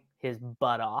blocking his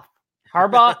butt off.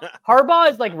 Harbaugh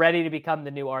is like ready to become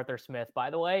the new Arthur Smith, by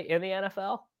the way, in the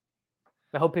NFL.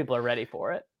 I hope people are ready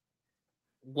for it.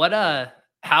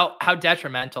 How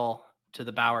detrimental to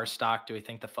the Bauer stock do we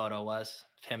think the photo was?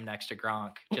 Him next to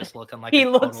Gronk, just looking like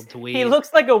total dweeb. He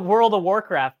looks like a World of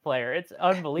Warcraft player. It's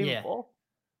unbelievable.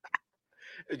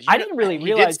 Yeah. I didn't really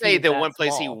realize. He did say the one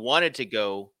place he wanted to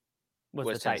go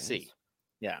was Tennessee.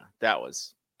 Yeah, that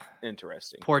was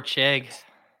interesting. Poor Chig.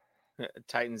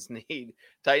 Titans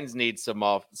need some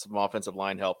offensive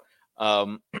line help.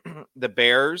 The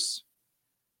Bears,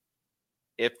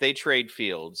 if they trade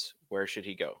Fields, where should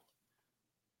he go?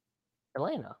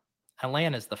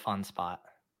 Atlanta's the fun spot.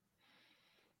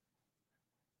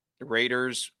 The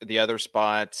Raiders, the other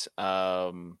spot.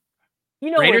 Raiders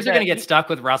are going to get stuck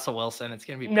with Russell Wilson. It's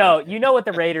going to be perfect. You know what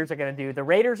the Raiders are going to do? The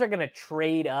Raiders are going to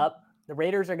trade up. The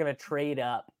Raiders are going to trade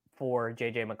up for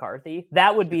JJ McCarthy.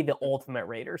 That would be the ultimate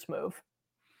Raiders move.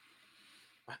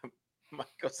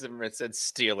 Michael Zimmerman said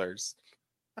Steelers.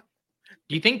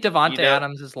 Do you think Devontae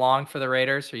Adams is long for the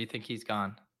Raiders, or you think he's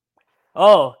gone?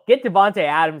 Oh, get Devontae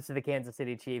Adams to the Kansas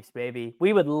City Chiefs, baby.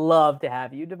 We would love to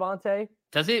have you, Devontae.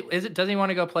 Does he want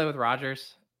to go play with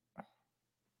Rodgers?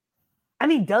 I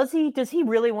mean, does he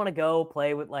really want to go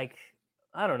play with, like,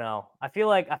 I don't know. I feel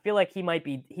like he might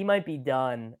be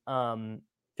done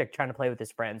trying to play with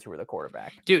his friends who are the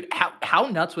quarterback. Dude, how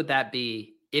nuts would that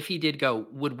be if he did go?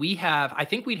 I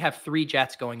think we'd have 3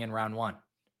 Jets going in round 1.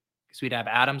 Because we'd have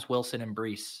Adams, Wilson, and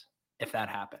Brees if that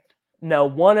happened. No,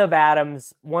 one of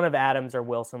Adams or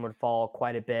Wilson would fall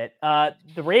quite a bit.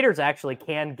 The Raiders actually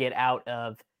can get out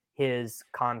of his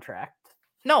contract.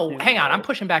 No, hang on. I'm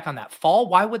pushing back on that. Fall?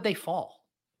 Why would they fall?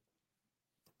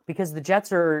 Because the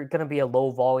Jets are going to be a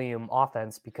low volume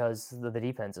offense because the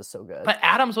defense is so good. But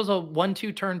Adams was a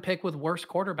 1-2 turn pick with worse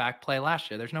quarterback play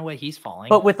last year. There's no way he's falling.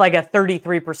 But with like a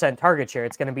 33% target share,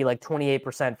 it's going to be like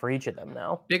 28% for each of them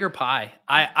now. Bigger pie.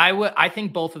 I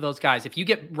think both of those guys, if you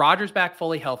get Rodgers back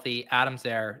fully healthy, Adams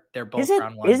there, they're both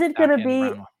round 1. Is it going to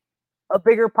be a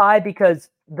bigger pie? Because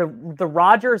the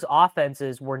Rodgers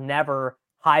offenses were never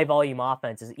high volume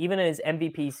offenses, even in his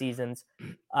MVP seasons.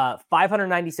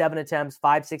 597 attempts,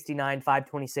 569,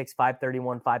 526,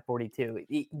 531,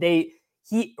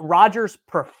 542. Rodgers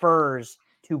prefers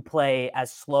to play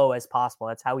as slow as possible.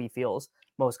 That's how he feels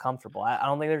most comfortable. I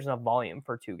don't think there's enough volume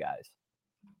for 2 guys.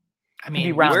 I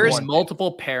mean, where's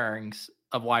multiple pairings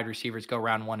of wide receivers go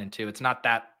round 1 and 2? It's not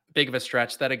that big of a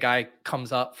stretch that a guy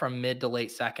comes up from mid to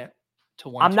late second to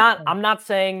 1. I'm not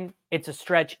saying it's a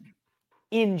stretch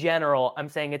in general. I'm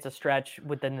saying it's a stretch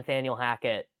with the Nathaniel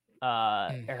Hackett,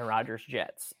 Aaron Rodgers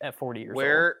Jets at 40 years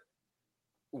old.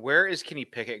 Where is Kenny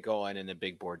Pickett going in the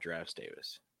big board drafts,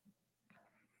 Davis?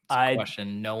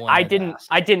 Question no one. I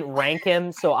didn't rank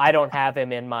him, so I don't have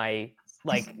him in my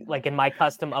like in my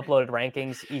custom uploaded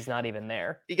rankings. He's not even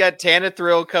there. You got Tana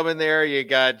Thrill coming there. You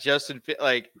got Justin.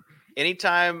 Like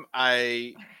anytime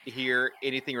I hear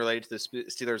anything related to the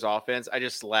Steelers offense, I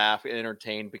just laugh and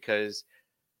entertain because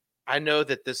I know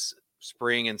that this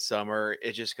spring and summer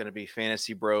it's just going to be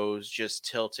fantasy bros just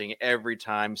tilting every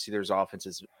time Steelers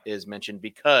offense is mentioned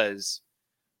because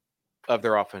of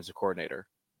their offensive coordinator?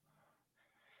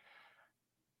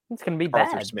 It's going to be bad.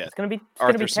 Arthur Smith. It's going to be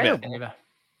Arthur Smith. terrible.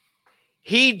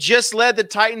 He just led the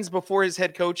Titans before his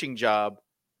head coaching job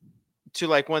to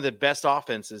like one of the best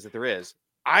offenses that there is.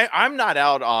 I'm not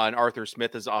out on Arthur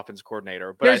Smith as offense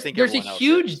coordinator, but I think there's a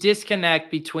huge disconnect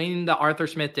between the Arthur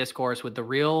Smith discourse with the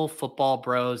real football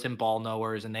bros and ball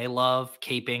knowers, and they love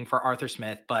caping for Arthur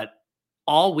Smith, but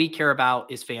all we care about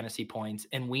is fantasy points.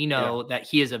 And we know that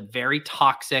he is a very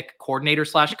toxic coordinator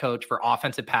 / coach for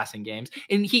offensive passing games.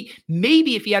 And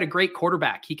maybe if he had a great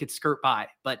quarterback, he could skirt by,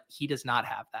 but he does not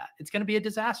have that. It's going to be a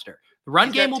disaster. The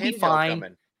run game will be fine.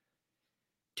 Coming.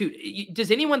 Dude,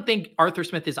 does anyone think Arthur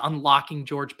Smith is unlocking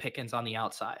George Pickens on the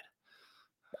outside?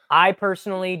 I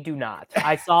personally do not.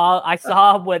 I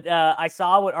saw what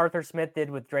Arthur Smith did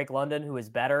with Drake London, who is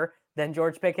better than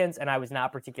George Pickens, and I was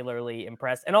not particularly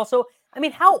impressed. And also, I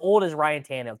mean, how old is Ryan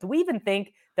Tannehill? Do we even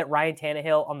think that Ryan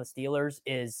Tannehill on the Steelers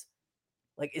is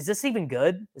this even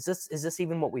good? Is this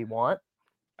even what we want?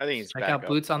 I think he's back up.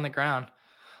 Boots on the ground.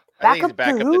 I think he's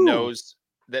back up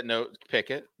that knows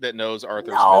Pickett, that knows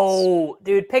Arthur Smith. No,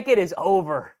 dude, Pickett is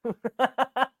over.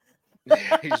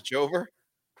 He's Jover.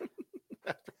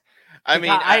 I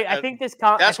mean, I think this.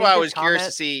 That's why I was curious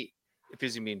to see if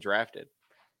he's being drafted.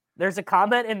 There's a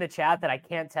comment in the chat that I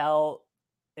can't tell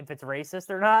if it's racist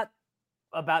or not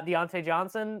about Deontay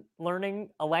Johnson learning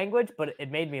a language, but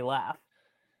it made me laugh.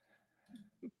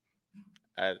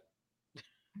 I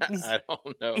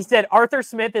don't know. He said, Arthur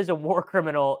Smith is a war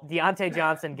criminal. Deontay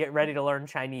Johnson, get ready to learn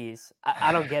Chinese.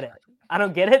 I don't get it. I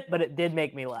don't get it, but it did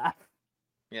make me laugh.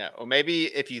 Yeah. Or maybe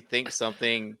if you think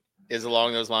something is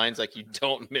along those lines, like you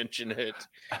don't mention it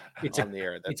on the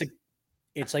air.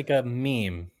 It's like a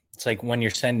meme. It's like when you're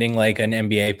sending like an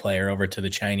NBA player over to the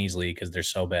Chinese league because they're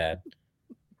so bad.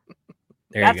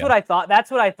 That's what I thought. That's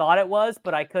what I thought it was,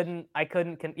 but I couldn't.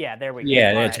 Yeah, there we go.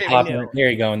 Yeah, it's popular. There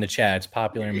you go in the chat. It's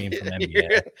popular meme from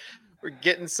NBA. We're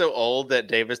getting so old that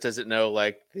Davis doesn't know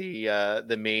like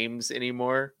the memes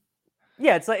anymore.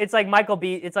 Yeah, it's like Michael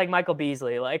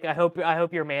Beasley. Like I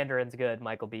hope your Mandarin's good,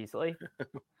 Michael Beasley.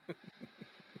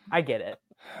 I get it.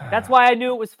 That's why I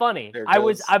knew it was funny.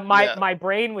 My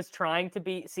brain was trying to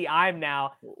be. See,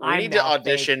 we need to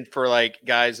audition for like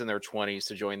guys in their 20s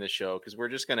to join the show because we're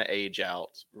just going to age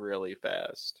out really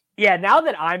fast. Yeah, now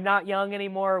that I'm not young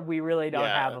anymore, we really don't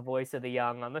have a voice of the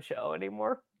young on the show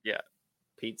anymore. Yeah,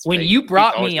 when you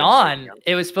brought me on,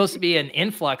 it was supposed to be an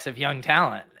influx of young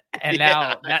talent, and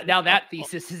now that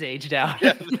thesis is aged out.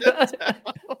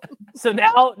 So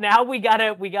now we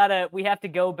have to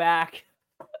go back.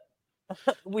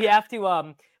 We have to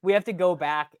go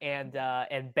back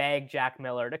and beg Jack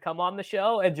Miller to come on the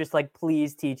show and just like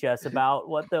please teach us about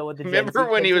what the remember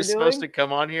when he was supposed to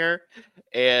come on here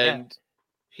and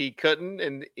he couldn't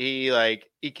and he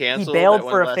canceled. He bailed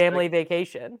for a family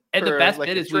vacation. And the best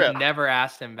bit is we've never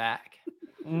asked him back.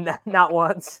 Not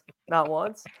once. Not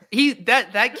once.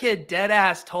 That kid dead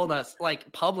ass told us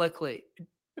like publicly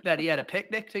that he had a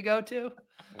picnic to go to.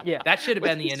 Yeah, that should have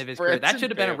been the end of his career. That should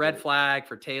have been a red flag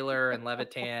for Taylor and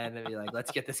Levitan. And be like,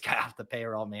 let's get this guy off the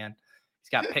payroll, man. He's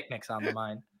got picnics on the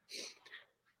mind.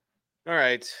 All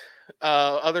right.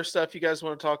 Other stuff you guys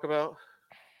want to talk about?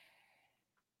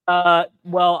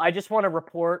 Well, I just want to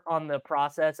report on the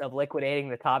process of liquidating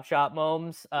the Top Shot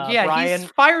moms. Brian, he's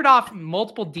fired off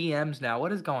multiple DMs now.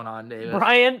 What is going on, David?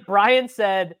 Brian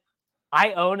said,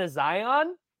 I own a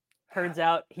Zion. Turns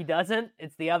out he doesn't.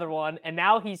 It's the other one. And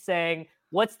now he's saying,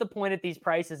 what's the point at these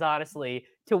prices, honestly?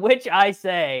 To which I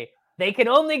say, they can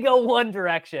only go one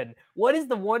direction. What is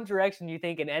the one direction you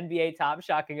think an NBA Top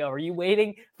Shot can go? Are you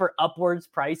waiting for upwards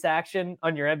price action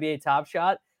on your NBA Top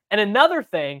Shot? And another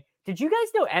thing, did you guys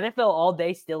know NFL All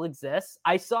Day still exists?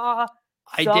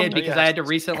 I did because I had to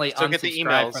recently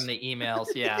unsubscribe from the emails.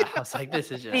 Yeah, I was like,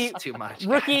 this is just too much.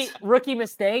 Rookie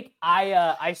mistake.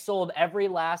 I sold every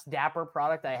last Dapper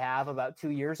product I have about 2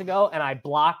 years ago, and I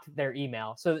blocked their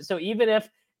email. So even if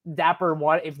Dapper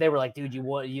if they were like, dude,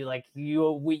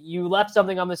 you left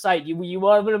something on the site, you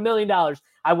wanted $1 million,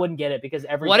 I wouldn't get it because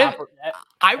I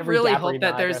really hope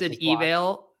that there's an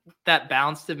email that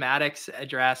bounced to Maddox's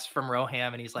address from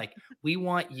Roham, and he's like, we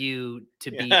want you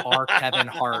to be our Kevin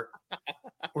Hart.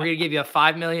 We're going to give you a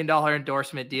 $5 million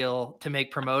endorsement deal to make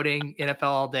promoting NFL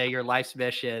All Day your life's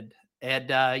mission.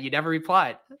 And you never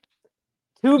replied.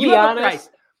 To be honest,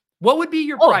 what would be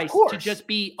your price to just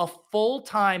be a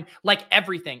full-time, like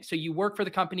everything? So you work for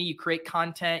the company, you create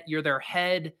content, you're their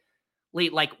head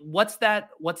lead. Like what's that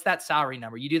salary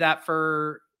number? You do that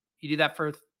for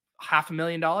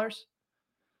 $500,000?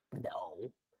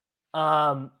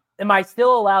 No. Am I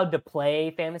still allowed to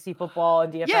play fantasy football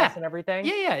and DFS and everything?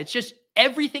 Yeah. It's just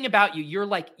everything about you.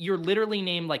 You're literally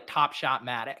named like Top Shot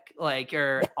Matic, like,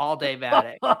 or All Day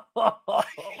Matic.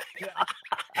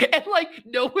 And like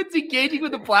no one's engaging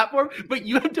with the platform, but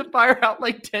you have to fire out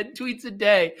like 10 tweets a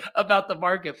day about the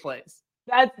marketplace.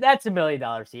 That's $1 million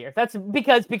a year. That's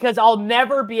because I'll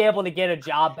never be able to get a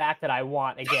job back that I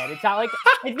want again. It's not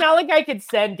like I could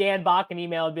send Dan Bach an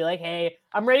email and be like, "Hey,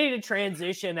 I'm ready to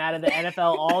transition out of the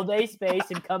NFL all day space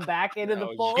and come back into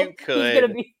the fold." You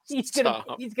could. He's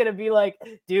gonna be like,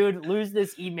 "Dude, lose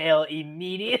this email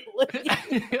immediately."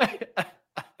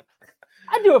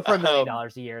 I'd do it for $1 million a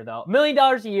year, though. $1 million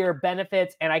a year,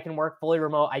 benefits, and I can work fully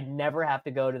remote. I'd never have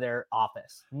to go to their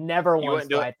office. Never once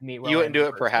do I have to meet. You wouldn't do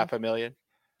it for $500,000.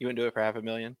 You wouldn't do it for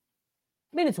 $500,000.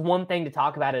 I mean, it's one thing to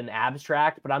talk about it in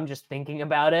abstract, but I'm just thinking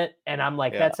about it, and I'm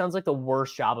like, that sounds like the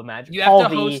worst job imaginable. You have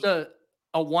to host a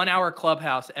 1-hour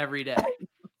clubhouse every day.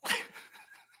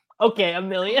 Okay, $1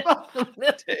 million.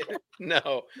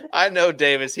 No, I know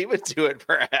Davis. He would do it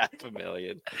for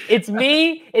 $500,000. It's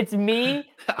me,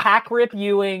 Pack Rip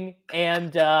Ewing,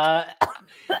 and I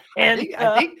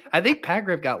think Pack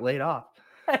Rip got laid off.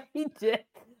 He did.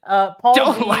 Paul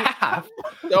Don't V, laugh.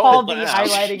 Paul V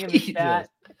highlighting in the chat.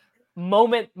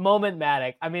 Moment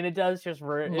Matic. I mean, it does just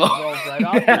rolls right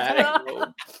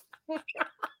off.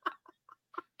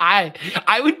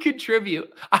 I would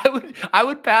contribute. I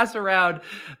would pass around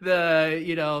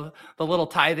the little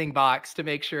tithing box to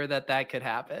make sure that could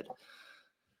happen.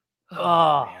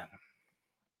 Oh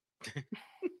man.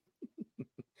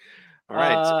 All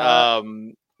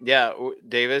right. Yeah,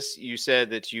 Davis, you said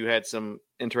that you had some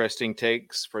interesting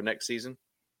takes for next season.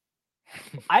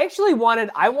 I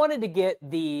wanted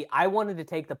to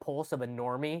take the pulse of a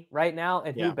normie right now,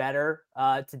 and who better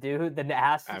to do than to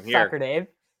ask Sucker Dave.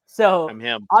 So I'm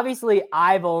him. Obviously,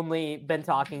 I've only been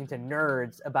talking to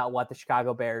nerds about what the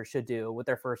Chicago Bears should do with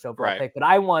their first overall pick, but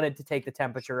I wanted to take the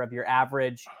temperature of your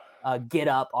average get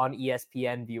up on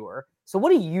ESPN viewer. So what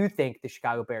do you think the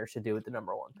Chicago Bears should do with the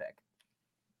number 1 pick?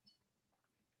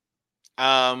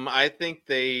 I think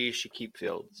they should keep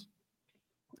Fields.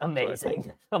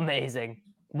 Amazing.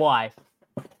 Why?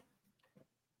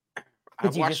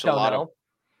 I've watched a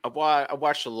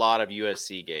lot of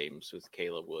USC games with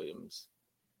Caleb Williams.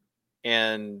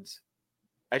 And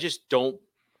I just don't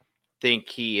think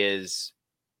he's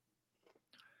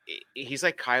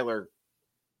like Kyler,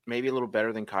 maybe a little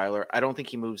better than Kyler. I don't think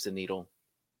he moves the needle.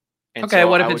 And okay, so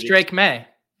what if it's Drake May?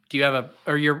 Do you have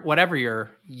whatever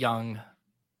your young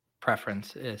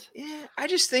preference is? Yeah, I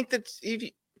just think that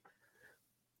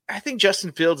I think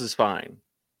Justin Fields is fine.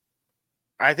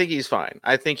 I think he's fine.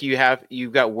 I think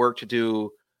you've got work to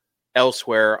do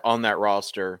elsewhere on that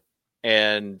roster,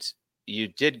 and you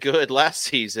did good last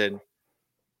season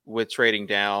with trading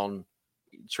down.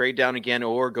 Trade down again,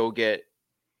 or go get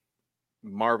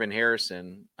Marvin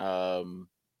Harrison.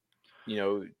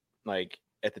 Like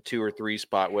at the 2 or 3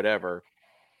 spot, whatever,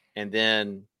 and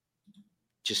then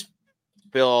just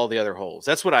fill all the other holes.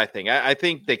 That's what I think. I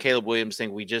think the Caleb Williams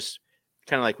thing, we just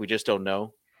don't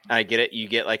know. I get it. You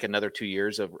get like another 2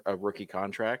 years of a rookie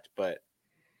contract, but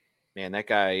man, that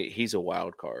guy, he's a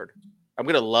wild card. I'm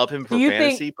going to love him for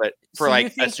fantasy, but for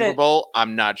like a Super Bowl,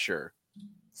 I'm not sure.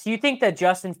 So you think that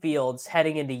Justin Fields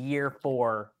heading into year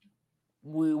 4,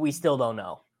 we still don't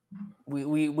know.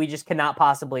 We just cannot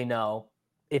possibly know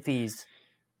if he's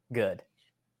good.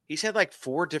 He's had like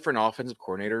 4 different offensive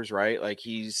coordinators, right? Like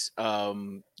he's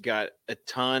got a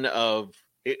ton of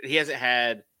 – he hasn't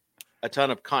had a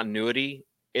ton of continuity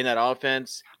in that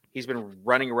offense. He's been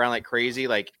running around like crazy.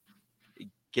 Like,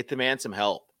 get the man some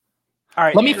help. All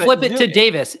right. Let me flip it to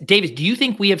Davis. Davis, do you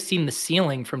think we have seen the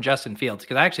ceiling from Justin Fields?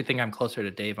 Because I actually think I'm closer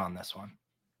to Dave on this one.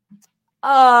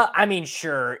 I mean,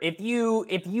 sure. If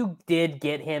you did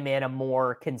get him in a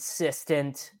more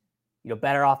consistent,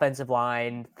 better offensive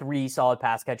line, 3 solid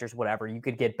pass catchers, whatever, you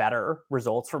could get better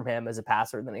results from him as a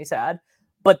passer than he's had.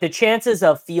 But the chances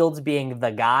of Fields being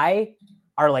the guy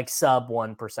are like sub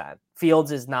 1%.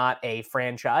 Fields is not a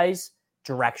franchise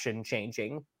direction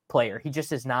changing player. He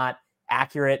just is not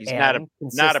accurate. He's not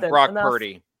a Brock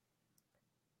Purdy.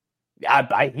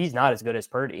 He's not as good as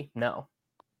Purdy. No,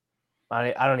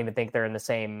 I don't even think they're in the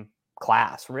same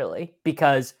class really,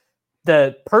 because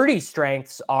the Purdy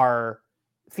strengths are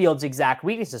Fields' exact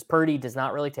weaknesses. Purdy does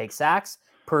not really take sacks.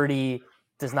 Purdy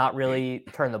does not really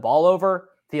turn the ball over.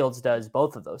 Fields does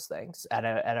both of those things at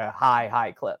a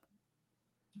high clip.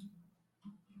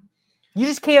 You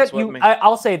just can't.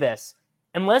 I'll say this.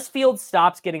 Unless Fields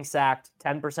stops getting sacked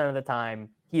 10% of the time,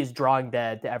 he is drawing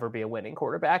dead to ever be a winning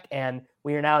quarterback. And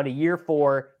we are now in year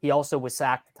 4. He also was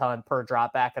sacked a ton per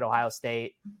drop back at Ohio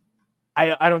State.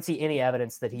 I don't see any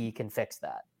evidence that he can fix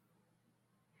that.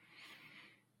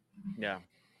 Yeah.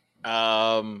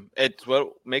 It's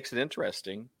what makes it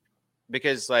interesting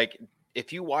because, like,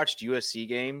 if you watched USC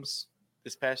games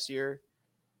this past year,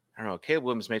 I don't know, Caleb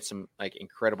Williams made some like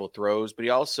incredible throws, but he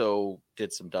also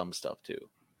did some dumb stuff too.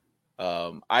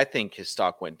 I think his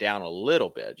stock went down a little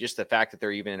bit. Just the fact that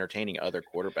they're even entertaining other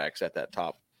quarterbacks at that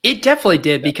top. It definitely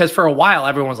did, because for a while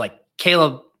everyone was like,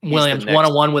 Caleb Williams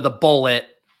 101 with a bullet.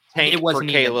 Tank It wasn't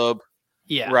for Caleb.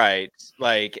 Yeah. Right.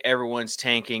 Like everyone's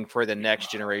tanking for the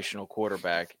next generational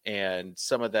quarterback, and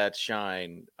some of that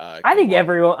shine. I think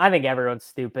everyone's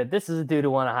stupid. This is a dude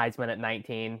who won a Heisman at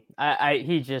 19.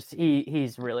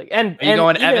 He's really and are you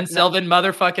going Evan Sylvan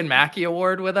motherfucking Mackey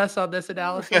Award with us on this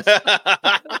analysis?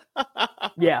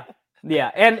 Yeah.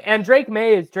 And Drake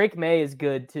May is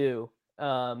good too.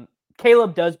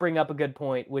 Caleb does bring up a good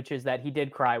point, which is that he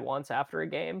did cry once after a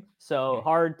game. So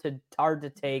hard to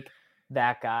take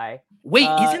that guy. Wait,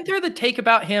 isn't there the take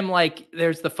about him? Like,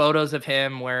 there's the photos of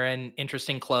him wearing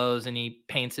interesting clothes and he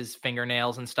paints his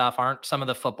fingernails and stuff. Aren't some of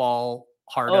the football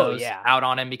hardos out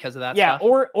on him because of that stuff?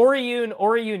 Yeah,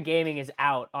 Oriune Gaming is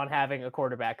out on having a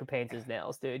quarterback who paints his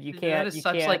nails, dude. You can't. That is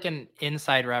such like an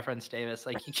inside reference, Davis.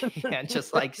 Like, you can't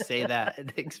just like say that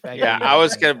and expect. Yeah, I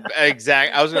was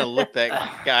gonna look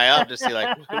that guy up to see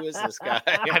like, who is this guy?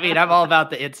 I mean, I'm all about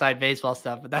the inside baseball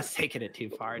stuff, but that's taking it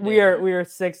too far. Dude. We are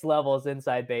 6 levels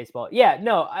inside baseball. Yeah,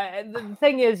 no. The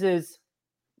thing is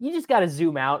you just got to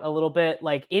zoom out a little bit.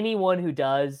 Like, anyone who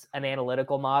does an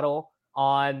analytical model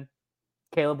on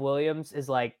Caleb Williams is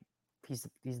like, he's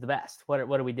the best. What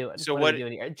are we doing? So what are we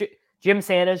doing here? Jim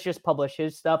Sanders just published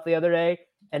his stuff the other day,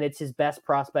 and it's his best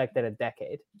prospect in a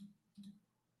decade.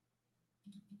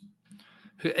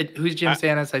 Who's Jim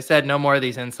Sanders? I said no more of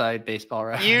these inside baseball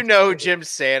references. You know Jim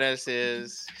Sanders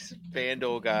is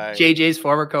FanDuel guy. JJ's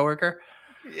former coworker.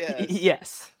 Yes.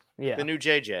 Yes. Yeah. The new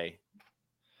JJ.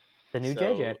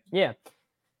 JJ. Yeah.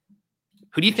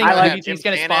 Who do you think is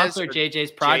going to sponsor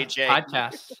JJ's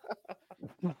podcast?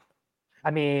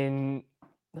 I mean,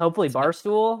 hopefully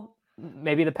Barstool,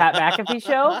 maybe the Pat McAfee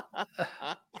show.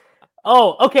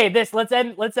 Oh, okay. Let's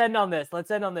end on this.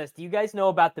 Do you guys know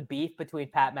about the beef between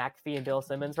Pat McAfee and Bill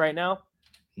Simmons right now?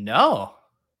 No.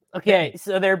 Okay,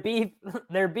 so their beef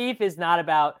is not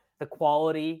about the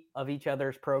quality of each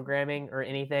other's programming or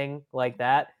anything like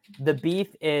that. The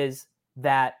beef is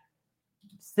that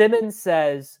Simmons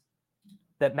says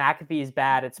that McAfee is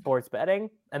bad at sports betting,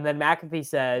 and then McAfee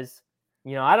says,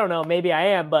 I don't know, maybe I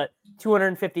am, but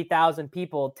 250,000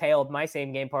 people tailed my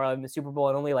same game parlay in the Super Bowl,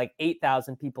 and only like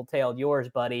 8,000 people tailed yours,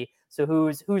 buddy. So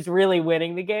who's really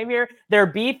winning the game here? They're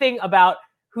beefing about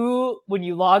who, when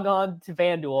you log on to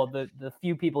FanDuel, the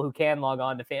few people who can log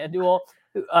on to FanDuel,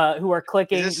 who are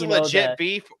clicking. Is this a legit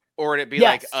beef, or would it be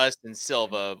like us and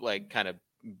Silva, like kind of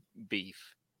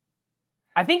beef?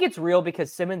 I think it's real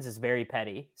because Simmons is very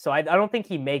petty. So I don't think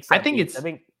he makes.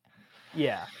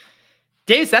 Yeah.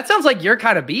 Dave, that sounds like your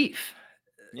kind of beef.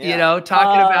 Yeah.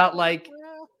 Talking about like,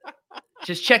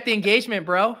 just check the engagement,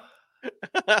 bro.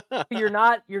 You're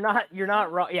not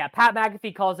wrong. Yeah, Pat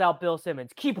McAfee calls out Bill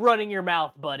Simmons. Keep running your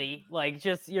mouth, buddy. Like,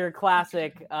 just your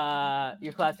classic.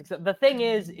 The thing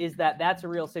is that that's a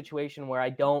real situation where I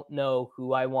don't know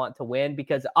who I want to win,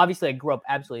 because obviously I grew up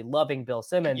absolutely loving Bill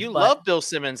Simmons. You love Bill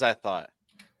Simmons, I thought.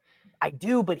 I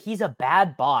do, but he's a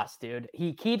bad boss, dude.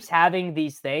 He keeps having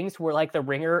these things where like the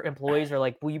Ringer employees are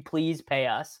like, "Will you please pay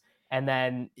us?" And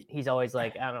then he's always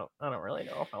like, I don't really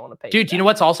know if I want to pay. Dude, you know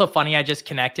what's also funny? I just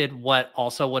connected what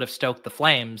also would have stoked the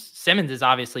flames. Simmons is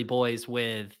obviously boys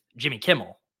with Jimmy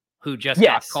Kimmel, who just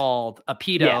got called a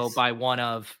pedo by one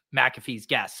of McAfee's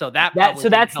guests. So that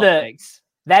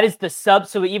is the sub.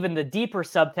 So even the deeper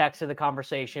subtext of the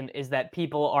conversation is that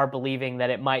people are believing that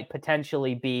it might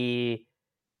potentially be.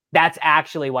 That's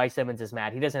actually why Simmons is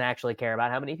mad. He doesn't actually care about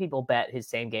how many people bet his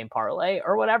same game parlay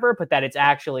or whatever, but that it's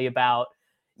actually about,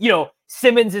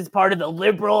 Simmons is part of the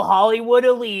liberal Hollywood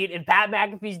elite, and Pat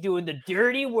McAfee's doing the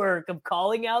dirty work of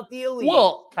calling out the elite.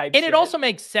 Well, and it also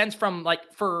makes sense from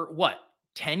for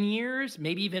 10 years,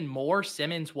 maybe even more.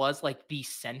 Simmons was like the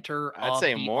center of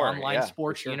the online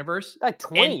sports universe. Like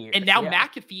 20 years. And now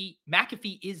McAfee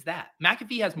is that.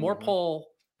 McAfee has more pull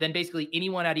than basically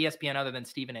anyone at ESPN other than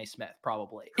Stephen A. Smith,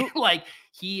 probably. Like,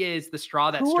 he is the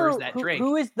straw that stirs that drink.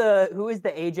 Who is the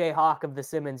AJ Hawk of the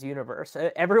Simmons universe?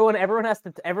 Everyone has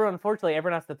to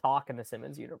talk in the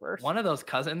Simmons universe. One of those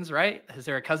cousins, right? Is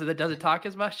there a cousin that doesn't talk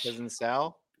as much?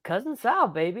 Cousin Sal,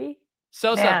 baby.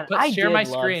 Share my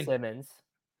screen. Simmons.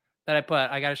 That I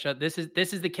put. I gotta show. This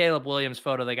is the Caleb Williams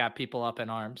photo. They got people up in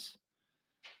arms.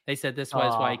 They said this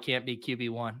was why he can't be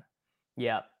QB1.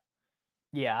 Yeah.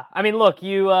 Yeah. I mean, look,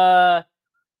 you wear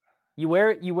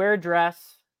a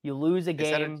dress, you lose a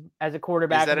game as a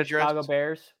quarterback of the Chicago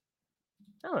Bears.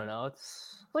 I don't know.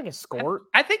 It's like a skirt.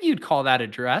 I think you'd call that a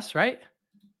dress, right?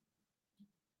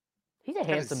 He's a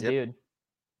handsome dude.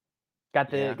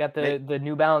 Got the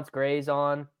New Balance grays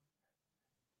on.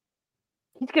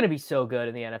 He's gonna be so good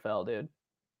in the NFL, dude.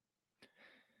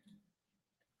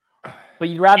 But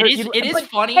you'd rather it is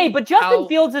funny. Hey, but Justin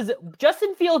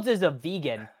Fields is a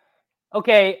vegan.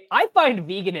 Okay, I find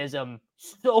veganism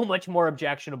so much more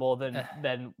objectionable than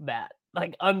that.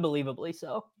 Like unbelievably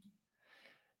so.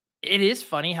 It is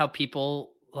funny how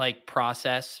people like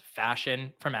process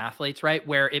fashion from athletes, right?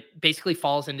 Where it basically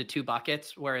falls into two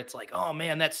buckets where it's like, oh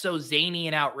man, that's so zany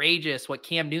and outrageous what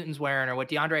Cam Newton's wearing or what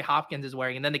DeAndre Hopkins is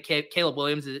wearing. And then the Caleb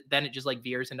Williams, then it just like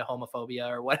veers into homophobia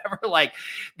or whatever. Like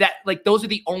that, like those are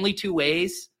the only two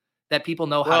ways that people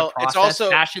know how to process it's also,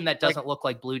 fashion that doesn't look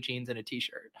like blue jeans and a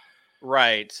t-shirt.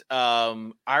 Right.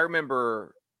 I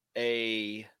remember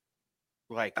this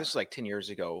was like 10 years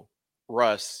ago,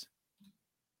 Russ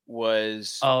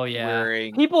was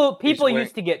wearing people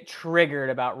used to get triggered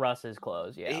about Russ's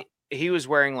clothes. Yeah. He was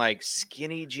wearing like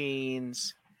skinny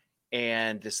jeans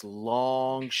and this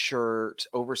long shirt,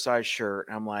 oversized shirt.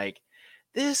 And I'm like,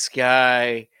 this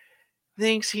guy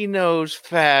thinks he knows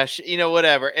fashion,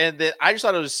 whatever. And then I just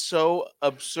thought it was so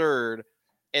absurd.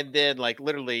 And then like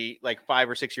literally like 5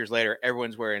 or 6 years later,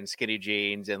 everyone's wearing skinny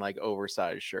jeans and like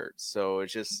oversized shirts. So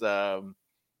it's just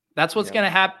that's what's going to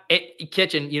happen.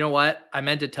 Kitchen, you know what? I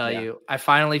meant to tell you, I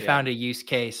finally found a use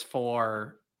case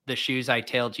for the shoes I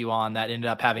tailed you on that ended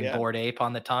up having Bored Ape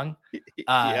on the tongue.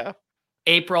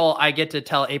 April, I get to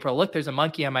tell April, look, there's a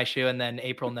monkey on my shoe. And then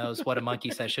April knows what a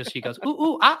monkey says. So she goes, ooh,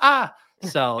 ooh, ah, ah.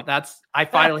 So I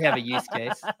finally have a use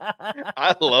case.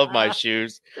 I love my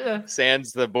shoes.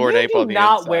 Sans the Bored Ape on the inside.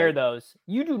 You do not wear those.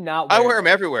 You do not wear I wear them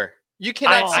everywhere. You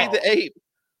cannot see the ape.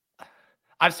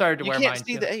 I've started to wear mine. You can't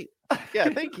see the ape. Yeah,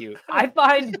 thank you. I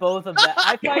find both of that.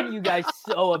 I find you guys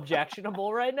so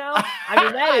objectionable right now. I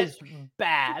mean, that is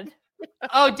bad.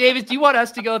 Oh, Davis, do you want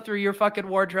us to go through your fucking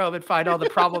wardrobe and find all the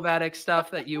problematic stuff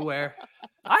that you wear?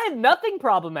 I have nothing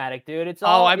problematic, dude. It's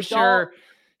all. I'm sure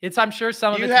some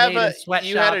of it's made in sweatshops.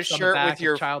 You had a shirt with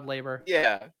your child labor.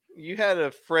 Yeah, you had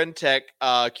a Friend Tech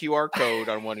QR code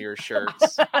on one of your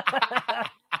shirts.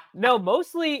 No,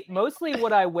 mostly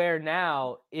what I wear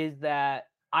now is that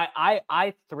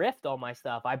I thrift all my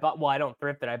stuff. I don't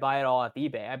thrift it. I buy it all off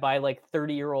eBay. I buy like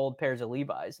 30-year-old pairs of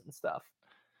Levi's and stuff.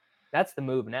 That's the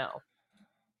move now.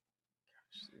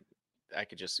 I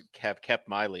could just have kept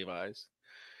my Levi's.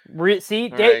 See,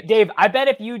 Dave, I bet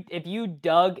if you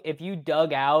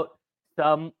dug out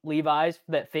some Levi's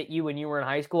that fit you when you were in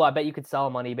high school, I bet you could sell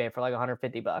them on eBay for like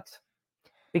 $150.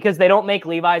 Because they don't make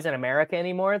Levi's in America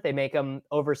anymore. They make them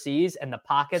overseas and the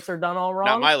pockets are done all wrong.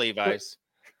 Not my Levi's.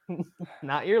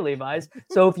 Not your Levi's.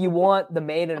 So if you want the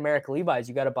made in America Levi's,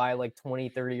 you got to buy like 20,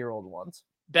 30-year-old ones.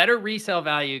 Better resale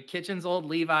value. Kitchen's old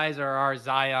Levi's are our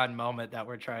Zion moment that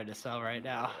we're trying to sell right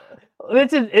now.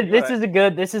 This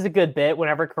is a good bit.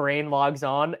 Whenever Karain logs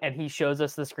on and he shows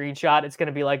us the screenshot, it's going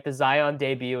to be like the Zion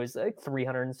debut is like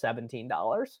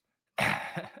 $317.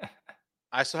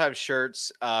 I still have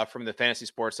shirts from the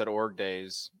fantasysports.org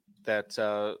days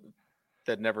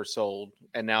that never sold,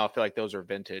 and now I feel like those are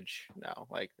vintage now.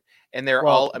 And they're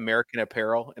all American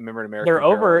Apparel. Remember American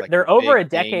Apparel? They're over a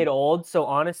decade old. So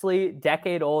honestly,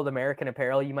 decade old American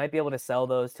Apparel, you might be able to sell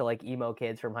those to like emo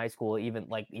kids from high school, even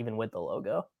with the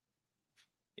logo.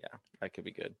 Yeah, that could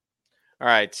be good. All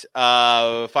right.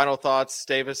 Final thoughts,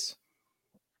 Davis?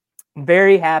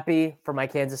 Very happy for my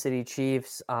Kansas City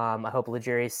Chiefs. I hope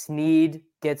L'Jarius Sneed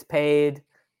gets paid.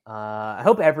 I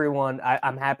hope everyone.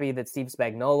 I'm happy that Steve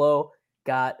Spagnuolo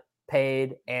got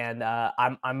paid, and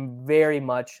I'm very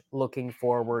much looking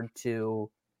forward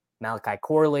to Malachi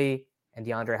Corley and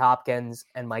DeAndre Hopkins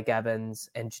and Mike Evans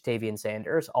and Jatavian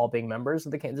Sanders all being members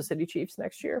of the Kansas City Chiefs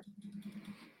next year.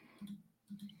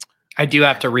 I do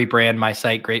have to rebrand my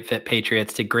site, Great Fit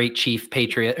Patriots, to Great Chief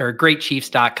Patriot or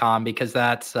GreatChiefs.com, because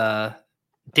that's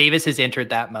Davis has entered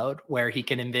that mode where he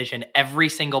can envision every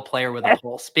single player with a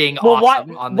pulse being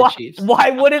awesome on the Chiefs. Why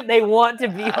wouldn't they want to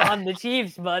be on the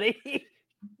Chiefs, buddy?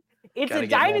 It's a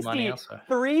dynasty.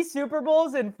 3 Super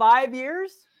Bowls in 5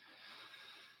 years.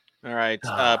 All right.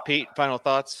 Pete, final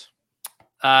thoughts?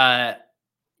 Yeah,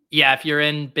 if you're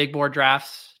in big board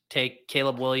drafts, take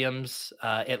Caleb Williams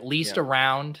at least a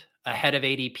round ahead of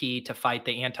ADP to fight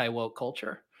the anti-woke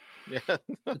culture. Yeah.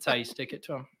 That's how you stick it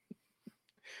to him.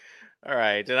 All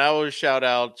right. And I will shout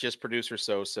out just producer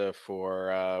Sosa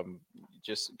for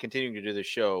just continuing to do the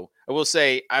show. I will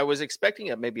say I was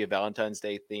expecting maybe a Valentine's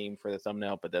Day theme for the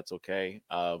thumbnail, but that's okay.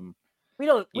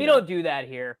 We don't do that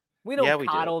here. We don't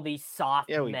coddle these soft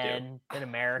men in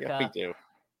America. Yeah, we do.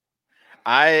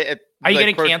 Are you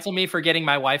going to cancel me for getting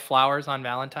my wife flowers on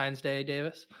Valentine's Day,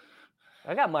 Davis?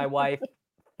 I got my wife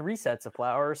 3 sets of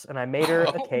flowers, and I made her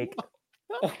a cake.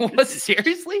 What,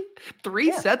 seriously?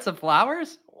 3 sets of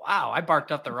flowers? Wow, I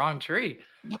barked up the wrong tree.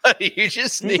 You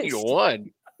just need one.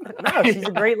 No, she's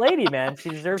a great lady, man. She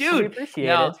deserves to be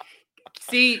appreciated.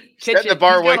 See, set the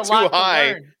bar way too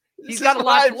high. He's got a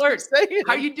lot to learn.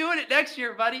 How you doing it next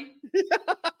year, buddy?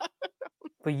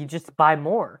 But you just buy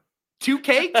more. 2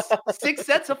 cakes, 6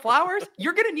 sets of flowers.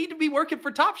 You're going to need to be working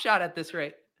for Top Shot at this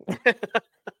rate.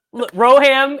 Look,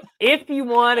 Roham, if you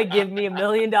want to give me $1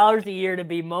 million a year to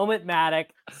be Moment-matic,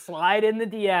 slide in the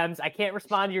DMs. I can't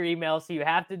respond to your email, so you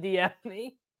have to DM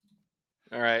me.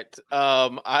 All right.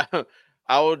 I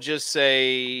will just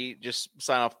sign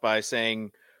off by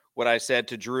saying what I said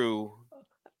to Drew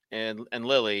and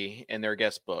Lily in their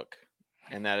guest book,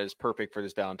 and that is perfect for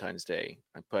this Valentine's Day.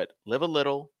 I put live a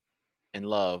little and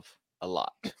love a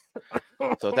lot.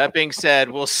 So that being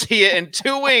said, we'll see you in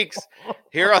 2 weeks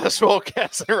here on the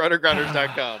Swolecast at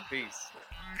RotoGrinders.com. Peace.